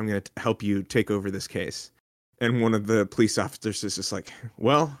agent. I'm going to help you take over this case." And one of the police officers is just like,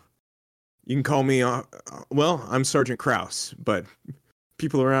 "Well, you can call me well, I'm Sergeant Krause, but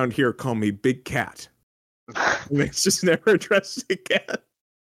people around here call me Big Cat." And it's just never addressed again.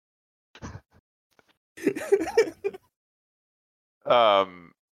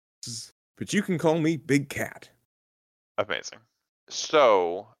 um, But you can call me Big Cat. Amazing.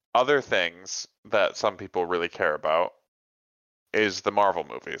 So, other things that some people really care about is the Marvel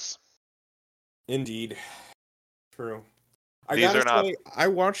movies. Indeed. True. I These gotta are not. say, I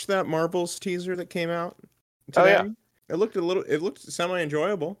watched that Marvels teaser that came out Oh today. yeah. It looked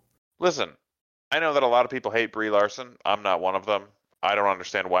semi-enjoyable. Listen, I know that a lot of people hate Brie Larson. I'm not one of them. I don't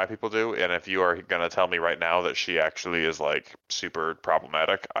understand why people do. And if you are gonna tell me right now that she actually is like super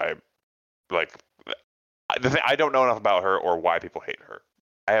problematic, I like. I don't know enough about her or why people hate her.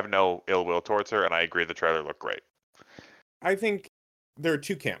 I have no ill will towards her, and I agree the trailer looked great. I think there are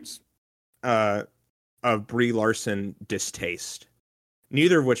two camps uh, of Brie Larson distaste,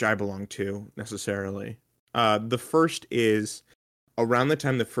 neither of which I belong to necessarily. The first is around the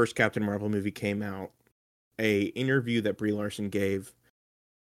time the first Captain Marvel movie came out, a interview that Brie Larson gave,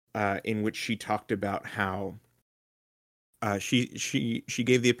 in which she talked about how she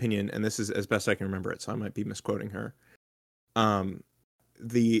gave the opinion, and this is as best I can remember it, so I might be misquoting her. Um,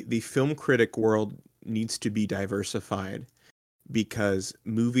 the film critic world needs to be diversified because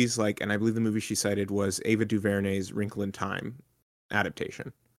movies like, and I believe the movie she cited was Ava DuVernay's Wrinkle in Time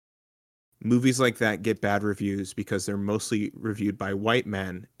adaptation. Movies like that get bad reviews because they're mostly reviewed by white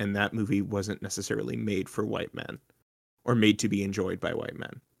men, and that movie wasn't necessarily made for white men or made to be enjoyed by white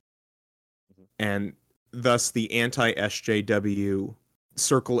men. And thus the anti-SJW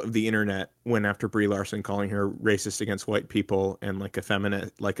circle of the internet went after Brie Larson, calling her racist against white people and like a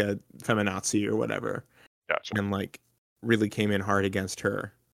feminazi or whatever. Gotcha. And like really came in hard against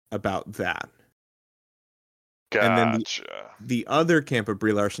her about that. And then Gotcha. the other camp of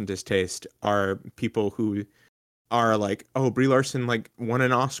Brie Larson distaste are people who are like, oh, Brie Larson like won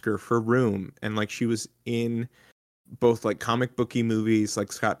an Oscar for Room, and like she was in both like comic booky movies like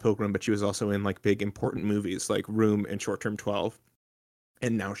Scott Pilgrim, but she was also in like big important movies like Room and Short Term 12.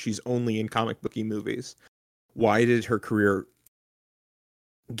 And now she's only in comic booky movies. Why did her career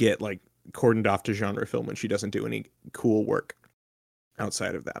get like cordoned off to genre film when she doesn't do any cool work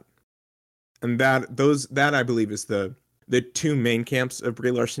outside of that? And that I believe is the two main camps of Brie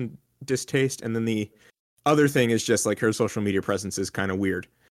Larson distaste, and then the other thing is just like her social media presence is kind of weird,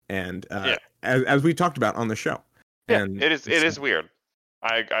 and Yeah. as we talked about on the show. Yeah, And it is weird.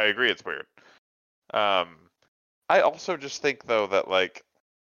 I agree it's weird. I also just think though that like,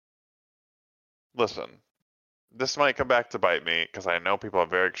 listen, this might come back to bite me because I know people have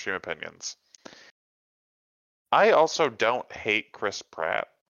very extreme opinions. I also don't hate Chris Pratt.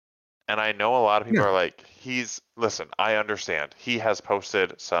 And I know a lot of people No. are like, listen, I understand. He has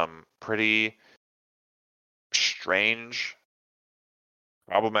posted some pretty strange,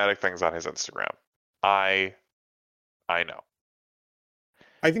 problematic things on his Instagram. I know.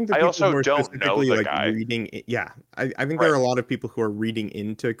 I think the I people also who are don't know specifically the like guy. reading, I think there Right. are a lot of people who are reading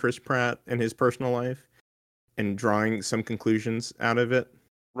into Chris Pratt and his personal life and drawing some conclusions out of it.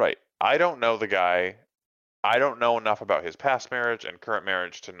 Right. I don't know the guy. I don't know enough about his past marriage and current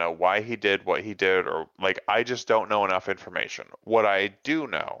marriage to know why he did what he did, or like, I just don't know enough information. What I do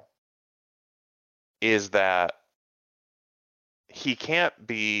know is that he can't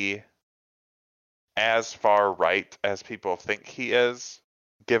be as far right as people think he is,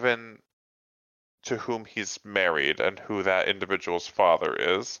 given to whom he's married and who that individual's father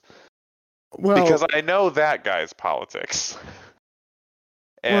is. Well, Because I know that guy's politics.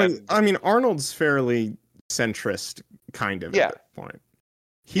 well, And I mean, Arnold's fairly centrist, kind of at yeah, this point.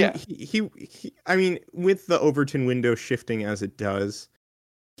 yeah, I mean, with the Overton window shifting as it does,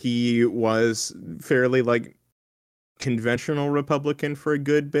 he was fairly like conventional Republican for a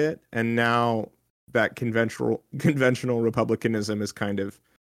good bit, and now that conventional Republicanism is kind of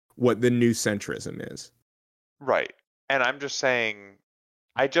what the new centrism is. right. And I'm just saying,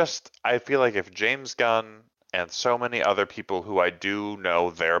 I feel like if James Gunn and so many other people who I do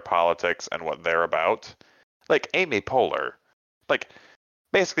know their politics and what they're about, like Amy Poehler, like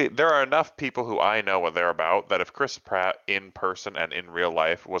basically there are enough people who I know what they're about that if Chris Pratt in person and in real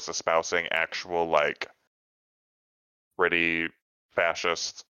life was espousing actual like pretty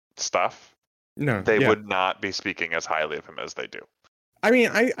fascist stuff, No, they yeah. would not be speaking as highly of him as they do. I mean,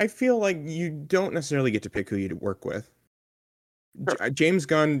 I feel like you don't necessarily get to pick who you work with. Sure. James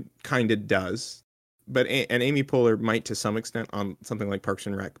Gunn kind of does, but and Amy Poehler might to some extent on something like Parks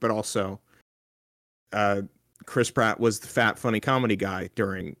and Rec, but also uh, Chris Pratt was the fat funny comedy guy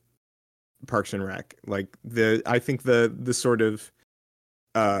during Parks and Rec. Like I think the sort of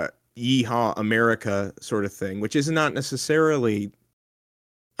uh, yeehaw America sort of thing, which is not necessarily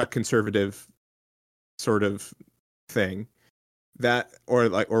a conservative sort of thing, that or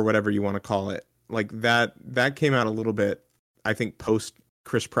whatever you want to call it, like that came out a little bit, I think, post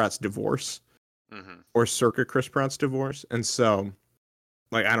Chris Pratt's divorce Hmm. or circa Chris Pratt's divorce. And so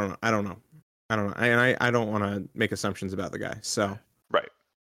like I don't know, and I don't want to make assumptions about the guy. So Right.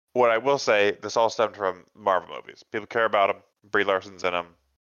 What I will say, this all stemmed from Marvel movies. People care about them. Brie Larson's in them.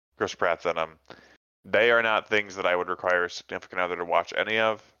 Chris Pratt's in them. They are not things that I would require a significant other to watch any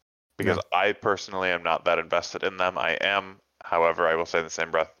of because no, I personally am not that invested in them. I am, however, I will say in the same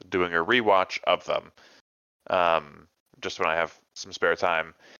breath, doing a rewatch of them just when I have some spare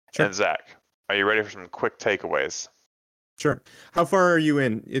time. sure, And Zach, are you ready for some quick takeaways? sure. How far are you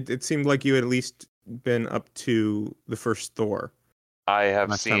in? It seemed like you had at least been up to the first Thor I have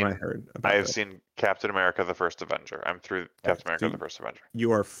last time I seen heard I about have this. seen Captain America: The First Avenger. I'm through All right, Captain America: so The First Avenger.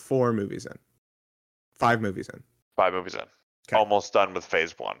 you are 4 movies in, 5 movies in. 5 movies in. Okay, Almost done with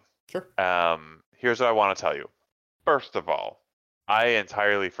phase one. sure. Here's what I want to tell you. First of all, I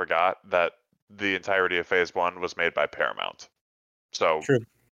entirely forgot that the entirety of phase one was made by Paramount. So True.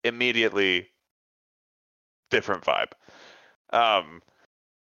 immediately different vibe. Um,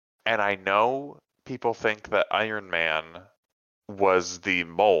 and I know people think that Iron Man was the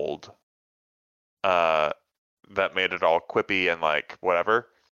mold uh, that made it all quippy and like whatever.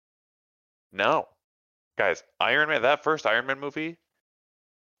 No, guys, Iron Man, that first Iron Man movie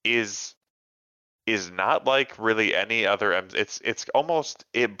is not like really any other. It's almost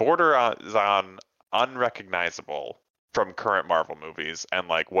it borders on unrecognizable from current Marvel movies and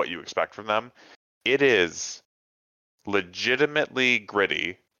like what you expect from them. It is legitimately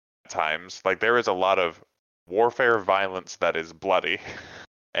gritty at times. Like there is a lot of warfare violence that is bloody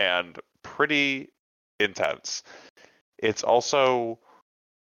and pretty intense. It's also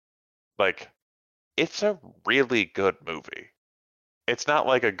like it's a really good movie. It's not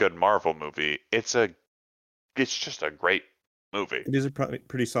like a good Marvel movie. It's just a great movie. It is a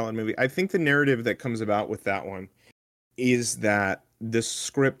pretty solid movie. I think the narrative that comes about with that one is that the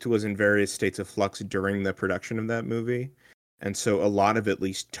script was in various states of flux during the production of that movie. And so a lot of at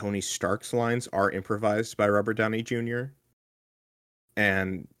least Tony Stark's lines are improvised by Robert Downey Jr.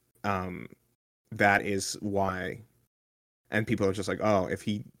 And um, that is why. And people are just like, oh, if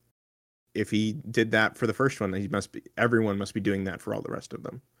he did that for the first one, then he must be everyone must be doing that for all the rest of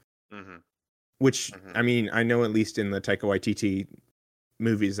them. Hmm. Which Hmm. I mean, I know at least in the Taika Waititi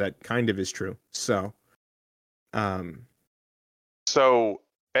movies that kind of is true. So, um, So,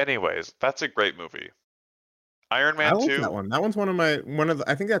 anyways, that's a great movie. Iron I Man like that 2, one. That one's one of the,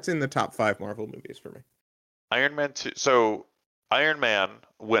 I think that's in the top 5 Marvel movies for me. Iron Man 2. So, Iron Man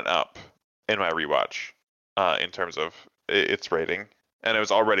went up in my rewatch in terms of its rating, and it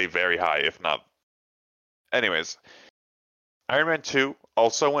was already very high, if not. Anyways, Iron Man 2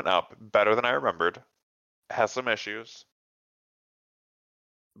 also went up better than I remembered. Has some issues,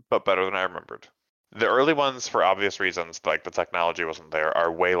 but better than I remembered. The early ones, for obvious reasons, like the technology wasn't there,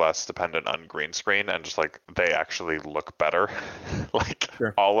 are way less dependent on green screen and just like they actually look better. Like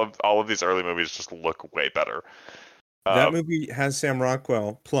Sure. all of these early movies just look way better. That Um, movie has Sam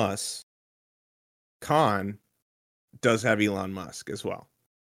Rockwell plus Khan does have Elon Musk as well.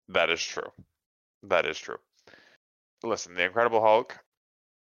 that is true. That is true. Listen, The Incredible Hulk,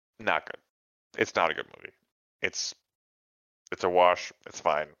 not good. It's not a good movie. It's it's a wash. It's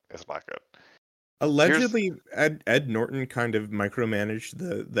fine. It's not good. Here's Allegedly, Ed Norton kind of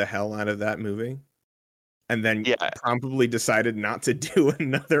micromanaged the hell out of that movie, and then yeah, promptly decided not to do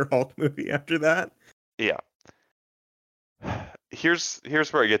another Hulk movie after that. yeah. Here's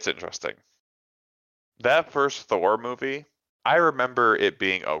where it gets interesting. That first Thor movie, I remember it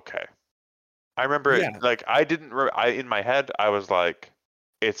being okay. I remember it Yeah, like I didn't. I in my head I was like,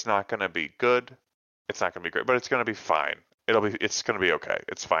 it's not gonna be good. It's not gonna be great, but it's gonna be fine. It's gonna be okay.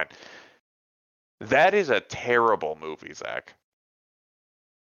 It's fine. That is a terrible movie, Zach.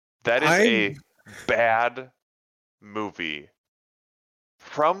 That is I a bad movie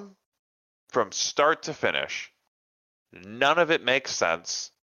from start to finish. None of it makes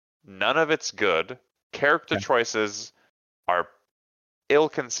sense. None of it's good. Character choices are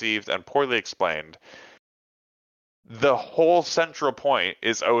ill-conceived and poorly explained. The whole central point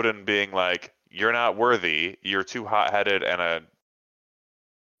is Odin being like, "You're not worthy. You're too hot-headed and a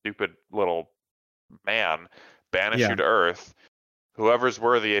stupid little man. Banish yeah, you to Earth. Whoever's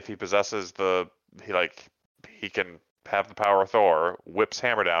worthy, if he possesses he can have the power of Thor. Whips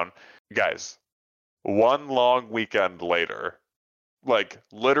hammer down, guys. One long weekend later, like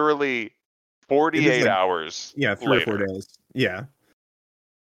literally it is 48 like hours 3 or 4 later, days. Yeah,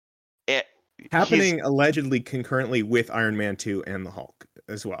 it, he's happening allegedly concurrently with Iron Man 2 and the Hulk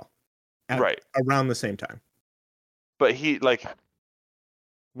as well, at right. around the same time. But he like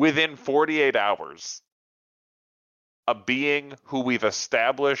within 48 hours, a being who we've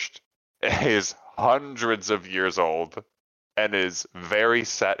established is hundreds of years old and is very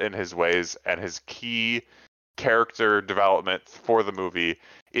set in his ways, and his key character development for the movie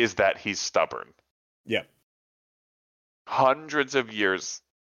is that he's stubborn. Yeah. Hundreds of years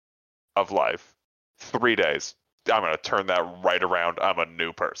of life, 3 days. I'm going to turn that right around. I'm a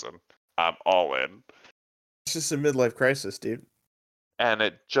new person. I'm all in. It's just a midlife crisis, dude. And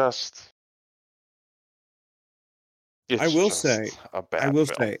I it's will just say, a I bad will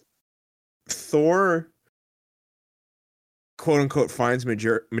film. say, Thor, quote unquote, finds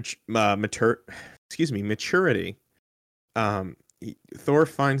maturity. Thor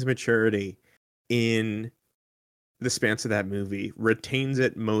finds maturity in the spans of that movie, retains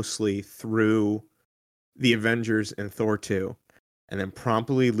it mostly through the Avengers and Thor 2, and then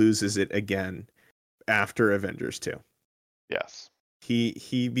promptly loses it again after Avengers 2. Yes.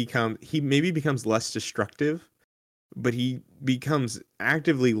 He maybe becomes less destructive, but he becomes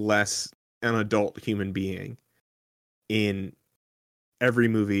actively less an adult human being in every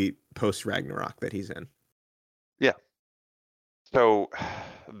movie post Ragnarok that he's in. Yeah. So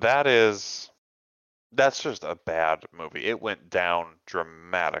that's just a bad movie. It went down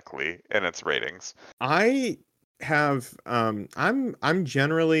dramatically in its ratings. I have I'm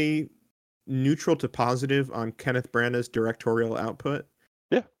generally neutral to positive on Kenneth Branagh's directorial output.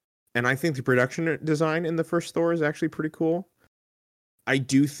 Yeah. And I think the production design in the first Thor is actually pretty cool. I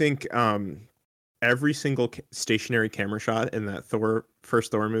do think every single stationary camera shot in that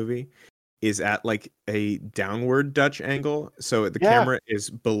first Thor movie is at like a downward Dutch angle, so the Yeah. camera is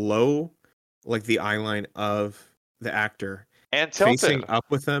below like the eye line of the actor, And facing tilted. up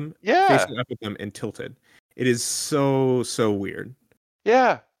with them, Yeah. and tilted. It is so weird.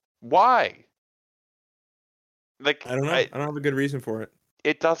 Yeah. Why? Like I don't know. I don't have a good reason for it.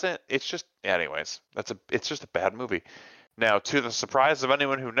 it doesn't it's just anyways, it's just a bad movie. Now, to the surprise of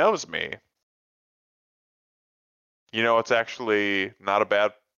anyone who knows me, it's actually not a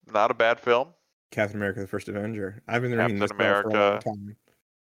bad film. Captain America: The First Avenger. I've been ringing Captain this bell for a long America, time.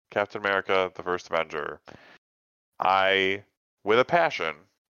 Captain America, the First Avenger. I, with a passion,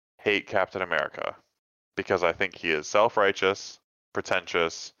 hate Captain America because I think he is self-righteous,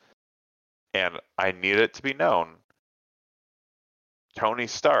 pretentious, and I need it to be known Tony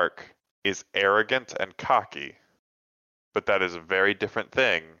Stark is arrogant and cocky, but that is a very different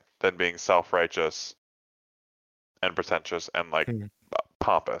thing than being self-righteous and pretentious and Hmm,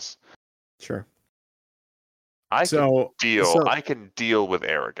 pompous. sure. I can So deal so I can deal with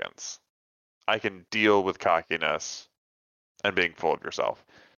arrogance. I can deal with cockiness and being full of yourself.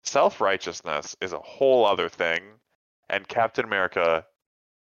 Self-righteousness is a whole other thing, and Captain America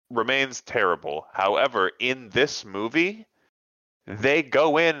remains terrible. However, in this movie, they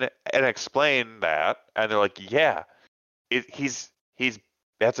go in and explain that, and they're like, "Yeah, he's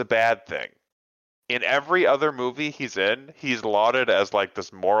that's a bad thing." In every other movie he's in, he's lauded as like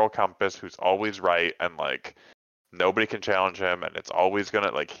this moral compass who's always right, and like nobody can challenge him, and it's always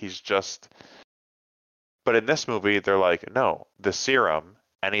gonna like he's just. But in this movie, they're like, no, the serum,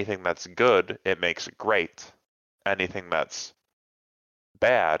 anything that's good, it makes great. Anything that's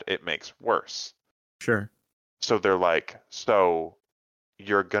bad, it makes worse. sure. So they're like, so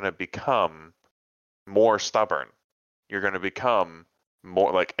you're gonna become more stubborn. You're gonna become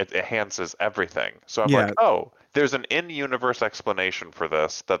more like it enhances everything. So I'm like, Yeah. oh, there's an in-universe explanation for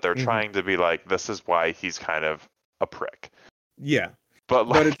this that they're Mhm. trying to be like, this is why he's kind of a prick. Yeah. But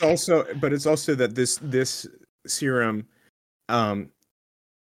But it's like, also that this serum um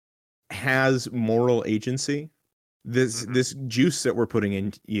has moral agency. This mhm, this juice that we're putting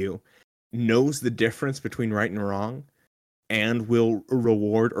in you knows the difference between right and wrong and will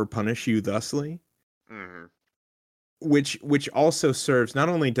reward or punish you thusly. mhm. which also serves, not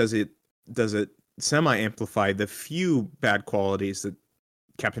only does it semi amplify the few bad qualities that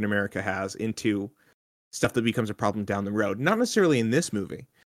Captain America has into stuff that becomes a problem down the road. Not necessarily in this movie,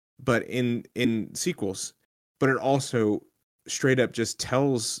 but in sequels. But it also straight up just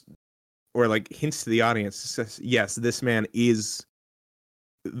tells or like hints to the audience, says, yes, this man is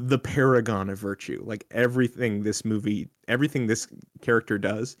the paragon of virtue. Like everything this character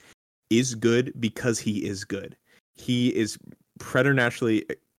does is good because he is good. He is preternaturally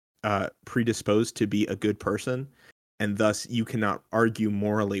predisposed to be a good person, and thus you cannot argue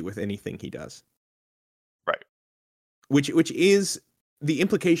morally with anything he does. Right. Which is, the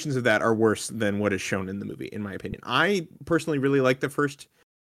implications of that are worse than what is shown in the movie, in my opinion. I personally really like the first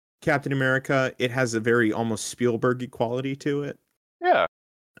Captain America. It has a very almost Spielberg quality to it. Yeah,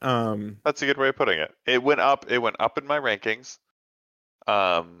 Um, that's a good way of putting it. It went up in my rankings.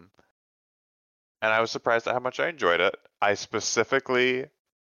 Um, and I was surprised at how much I enjoyed it. I specifically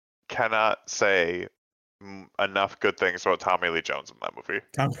cannot say enough good things about Tommy Lee Jones in that movie.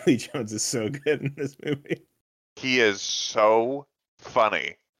 Tommy Lee Jones is so good in this movie. He is so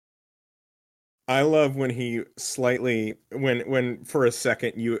funny. I love when he slightly, when for a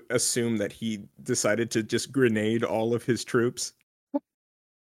second you assume that he decided to just grenade all of his troops.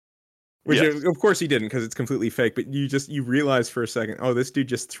 Which Yes. of course he didn't, because it's completely fake, but you realize for a second, oh, this dude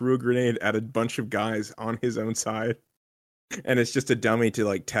just threw a grenade at a bunch of guys on his own side. And it's just a dummy to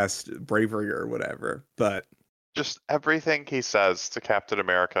like test bravery or whatever. But Just everything he says to Captain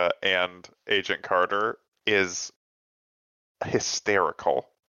America and Agent Carter is hysterical.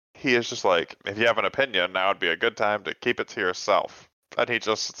 He is just like, if you have an opinion, now would be a good time to keep it to yourself. And he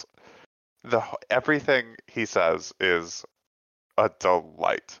just everything he says is a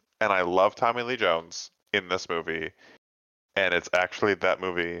delight. And I love Tommy Lee Jones in this movie. And that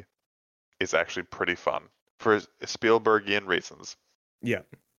movie is actually pretty fun for Spielbergian reasons. yeah,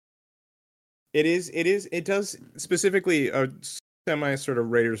 it does specifically a semi sort of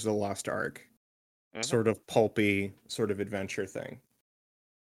Raiders of the Lost Ark, sort of pulpy, sort of adventure thing.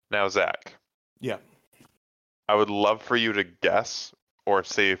 Now, Zach, Yeah. I would love for you to guess or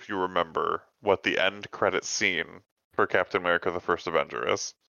say if you remember what the end credit scene for Captain America: The First Avenger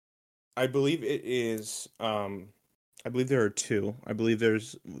is. I believe it is. I believe there are two. I believe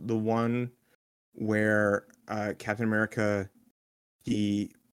there's the one where Captain America he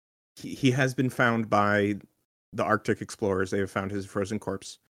has been found by the Arctic explorers. They have found his frozen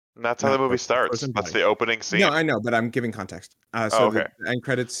corpse. And that's how the Not movie corpse, starts. frozen That's body. the opening scene. No, I know, but I'm giving context. Oh, okay. The end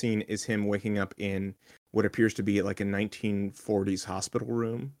credits scene is him waking up in what appears to be like a 1940s hospital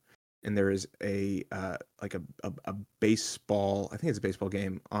room, and there is a like a baseball. I think it's a baseball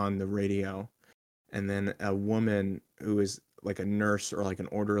game on the radio, and then a woman who is like a nurse or like an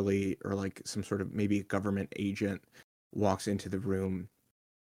orderly or like some sort of maybe a government agent walks into the room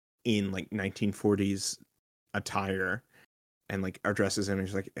in like 1940s attire and like addresses him and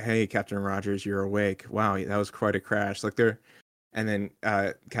he's like, "Hey, Captain Rogers, you're awake. Wow, that was quite a crash." Like they're and then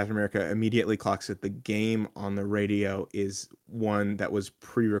Captain America immediately clocks it. The game on the radio is one that was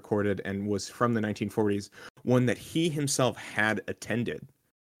pre-recorded and was from the 1940s, one that he himself had attended,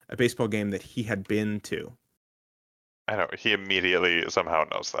 a baseball game that he had been to. I know. He immediately somehow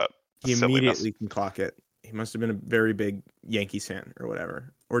knows that. He Silliness. immediately can clock it. He must have been a very big Yankees fan or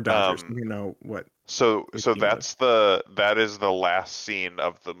whatever, or Dodgers. You know what? So his so team that's that is the last scene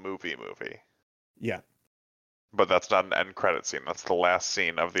of the movie. Yeah. But that's not an end credit scene. That's the last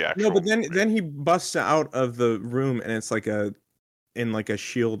scene of the actual No, but movie. then he busts out of the room and it's like in like a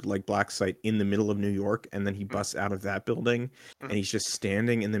shield like black site in the middle of New York, and then he busts out of that building and he's just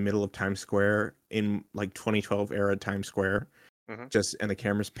standing in the middle of Times Square in like 2012 era Times Square. Just and the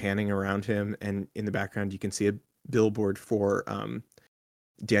camera's panning around him, and in the background you can see a billboard for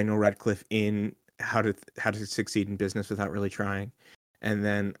Daniel Radcliffe in How to Succeed in Business Without Really Trying. And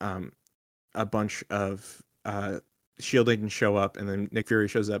then a bunch of Shield agents show up, and then Nick Fury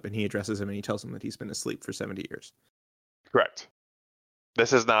shows up and he addresses him and he tells him that he's been asleep for 70 years. Correct.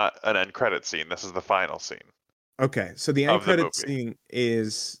 This is not an end credit scene. This is the final scene. Okay, so the end credit scene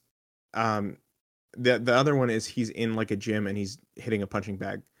is the other one is he's in like a gym and he's hitting a punching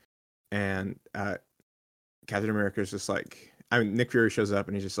bag, and Captain America is just like, Nick Fury shows up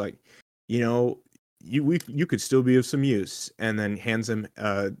and he's just like, you could still be of some use, and then hands him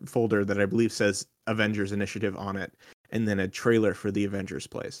a folder that I believe says Avengers Initiative on it, and then a trailer for the Avengers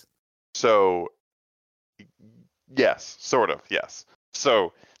plays. So yes, sort of, yes.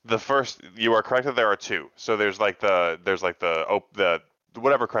 So the first, you are correct that there are two. So there's the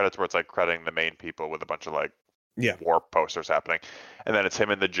whatever credits where it's like crediting the main people with a bunch of like war posters happening, and then it's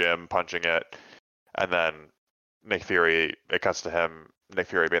him in the gym punching it, and then Nick Fury, it cuts to him, Nick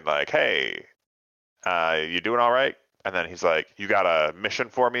Fury being like, "Hey, you doing all right?" And then he's like, "You got a mission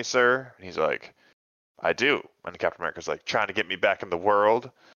for me, sir?" And he's like, "I do." And Captain America's like, "Trying to get me back in the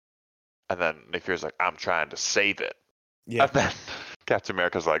world?" And then Nick Fury's like, "I'm trying to save it." Yeah. And then Captain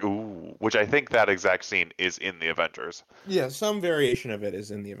America's like, "Ooh," which I think that exact scene is in the Avengers. Yeah, some variation of it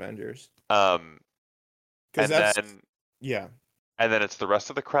is in the Avengers. Um, Because and that's then yeah. and then it's the rest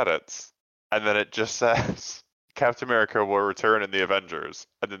of the credits, and then it just says Captain America will return in the Avengers,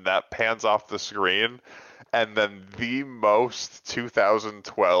 and then that pans off the screen, and then the most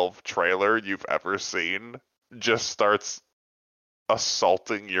 2012 trailer you've ever seen just starts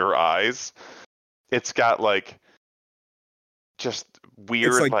assaulting your eyes. It's got like just It's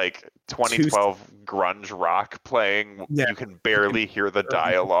weird like like two 2012 grunge rock playing. yeah, You can barely hear the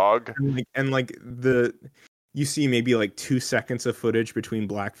dialogue. and the you see maybe like 2 seconds of footage between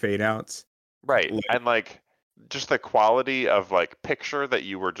black fade outs. Right. Like, And like just the quality of like picture that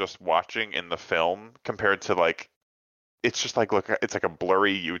you were just watching in the film compared to like it's just like look it's like a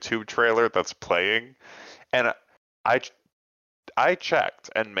blurry YouTube trailer that's playing. And I I checked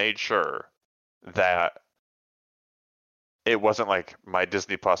and made sure that it wasn't like my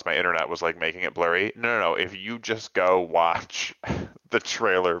Disney Plus, my internet was like making it blurry. No, no, no. If you just go watch the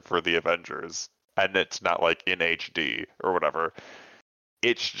trailer for the Avengers and it's not like in HD or whatever,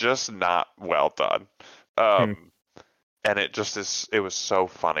 it's just not well done. hmm. And it just is. It was so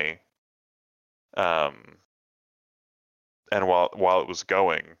funny. Um, and while it was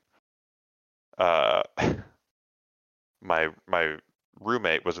going, uh, my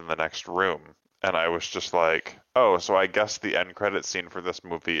roommate was in the next room, and I was just like, "Oh, so I guess the end credit scene for this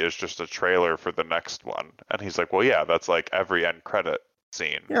movie is just a trailer for the next one." And he's like, "Well, yeah, that's like every end credit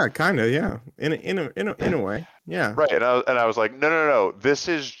scene." Yeah, kind of, yeah. In a way. Yeah. Right, and I was like, no, no, no, this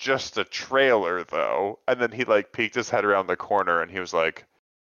is just a trailer, though. And then he like peeked his head around the corner, and he was like,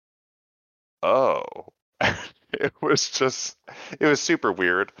 oh. It was super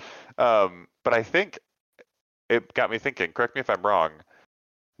weird. But I think it got me thinking. Correct me if I'm wrong.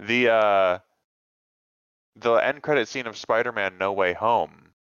 The uh, the end credit scene of Spider-Man: No Way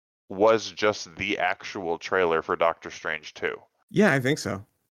Home was just the actual trailer for Doctor Strange 2. Yeah, I think so.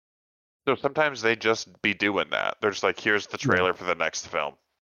 So sometimes they just be doing that. They're just like, here's the Yeah. trailer for the next film.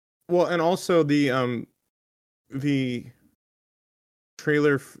 Well, and also the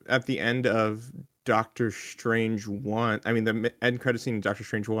trailer at the end of Doctor Strange 1, I mean the end credit scene in Doctor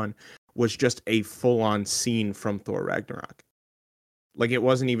Strange 1 was just a full-on scene from Thor Ragnarok. Like it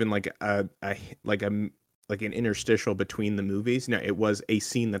wasn't even like like a like an interstitial between the movies. No, it was a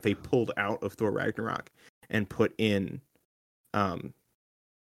scene that they pulled out of Thor Ragnarok and put in um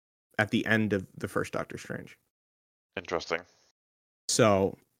at the end of the first Doctor Strange. Interesting.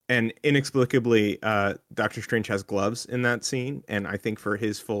 So, and inexplicably, Doctor Strange has gloves in that scene, and I think for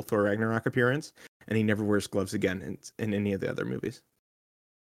his full Thor Ragnarok appearance, and he never wears gloves again in any of the other movies.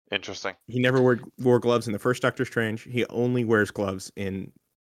 Interesting. He never wore gloves in the first Doctor Strange. He only wears gloves in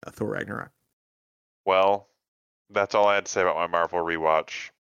Thor Ragnarok. Well, that's all I had to say about my Marvel rewatch.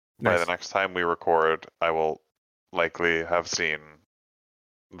 By the Nice, next time we record, I will likely have seen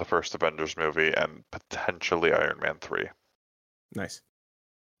the first Avengers movie and potentially Iron Man 3. nice.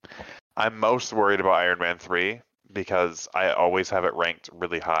 I'm most worried about Iron Man 3 because I always have it ranked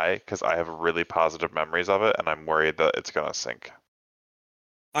really high because I have really positive memories of it, and I'm worried that it's going to sink.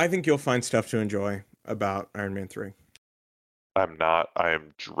 I think you'll find stuff to enjoy about Iron Man 3. I'm not. I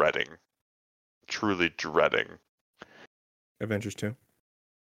am dreading, truly dreading. Avengers 2.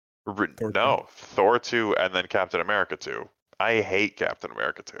 Thor 2. No, Thor 2 and then Captain America 2. I hate Captain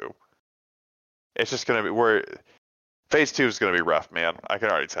America 2. It's just gonna be phase 2 is gonna be rough, man. I can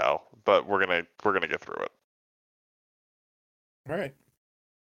already tell, but we're gonna get through it. All right.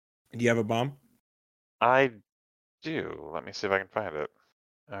 Do you have a bomb? I do. Let me see if I can find it.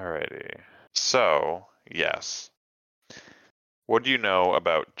 Alrighty. So, yes. What do you know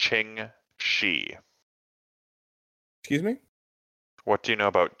about Ching Shi? Excuse me? What do you know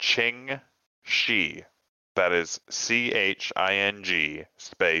about Ching Shi? That is Ching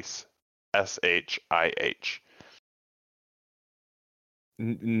space SHIH.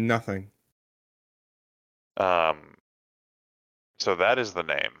 Nothing. Um, so that is the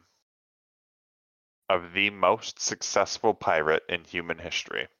name of the most successful pirate in human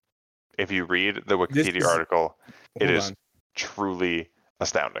history. If you read the This Wikipedia is article, it hold is on. truly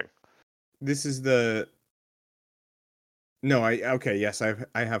astounding. This is the No, I okay, yes, I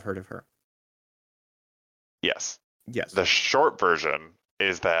have heard of her. Yes. Yes. The short version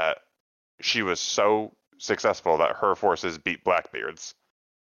is that she was so successful that her forces beat Blackbeard's.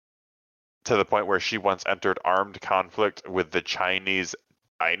 to the point where she once entered armed conflict with the Chinese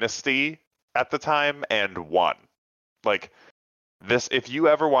dynasty at the time and won. Like this, if you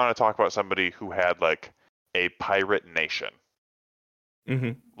ever want to talk about somebody who had like a pirate nation,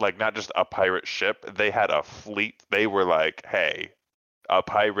 Mm-hmm. like not just a pirate ship, they had a fleet. They were like, hey, a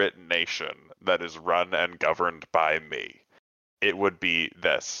pirate nation that is run and governed by me. It would be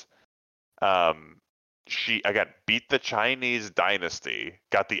this. She again beat the Chinese dynasty,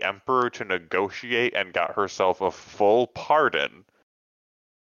 got the emperor to negotiate, and got herself a full pardon.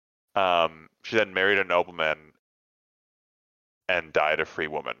 She then married a nobleman and died a free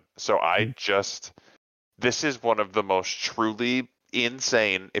woman. So this is one of the most truly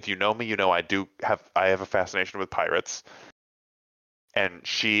insane. If you know me, you know I have a fascination with pirates, and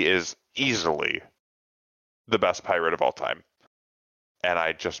she is easily the best pirate of all time. And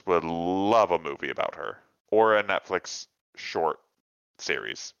I just would love a movie about her or a Netflix short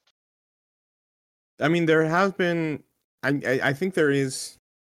series. I mean, there has been. I think there is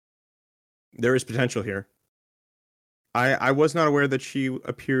potential here. I was not aware that she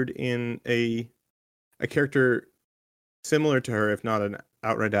appeared in a character similar to her, if not an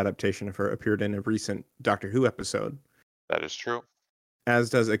outright adaptation of her, appeared in a recent Doctor Who episode. That is true. As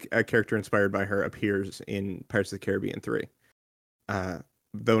does a character inspired by her appears in Pirates of the Caribbean 3.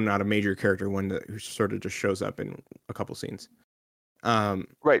 Though not a major character, one who sort of just shows up in a couple scenes.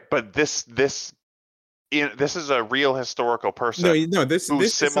 Right, but this is a real historical person. This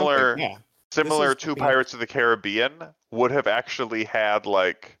who's similar. Yeah. Similar to Pirates of the Caribbean, would have actually had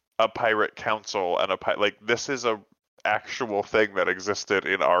like a pirate council and like this is a actual thing that existed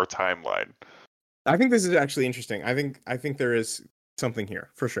in our timeline. I think this is actually interesting. I think there is something here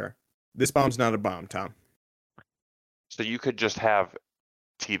for sure. This bomb's not a bomb, Tom. So you could just have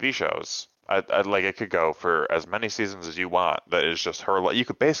TV shows. I'd like it could go for as many seasons as you want. That is just her. You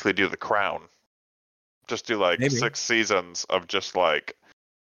could basically do The Crown. Just do like Maybe 6 seasons of just like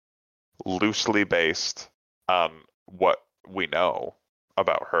loosely based on what we know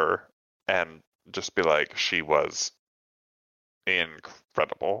about her, and just be like, she was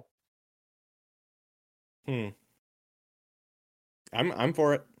incredible. I'm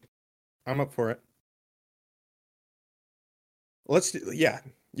for it. I'm up for it. Let's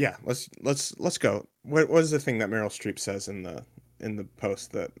go. What was the thing that Meryl Streep says in the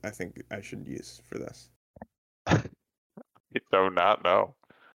post that I think I should use for this? I do not know.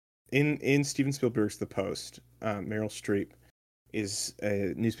 In Steven Spielberg's The Post, Meryl Streep is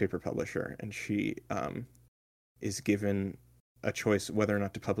a newspaper publisher, and she is given a choice whether or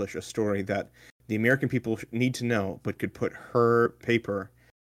not to publish a story that the American people need to know, but could put her paper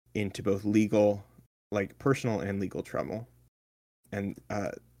into both legal, like personal and legal trouble. And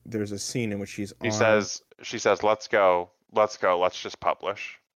there's a scene in which she says, let's go, let's just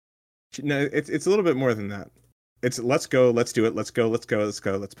publish. No, it's a little bit more than that. It's let's go, let's do it, let's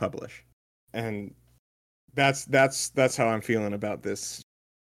publish. And that's how I'm feeling about this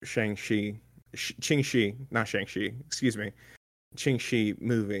Shang-Chi movie.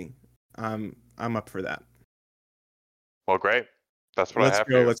 I'm up for that. Well, great. That's what I have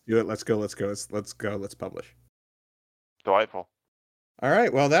for you. Let's do it. Let's go. Let's publish. Delightful. All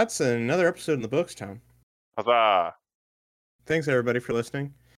right. Well, that's another episode in the books, Tom. Huzzah. Thanks, everybody, for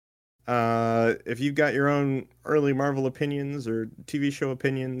listening. If you've got your own early Marvel opinions or TV show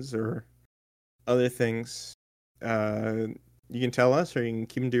opinions or other things, you can tell us, or you can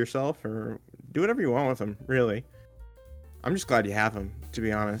keep them to yourself, or do whatever you want with them, really. I'm just glad you have them, to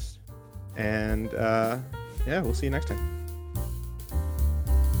be honest. And, yeah, we'll see you next time.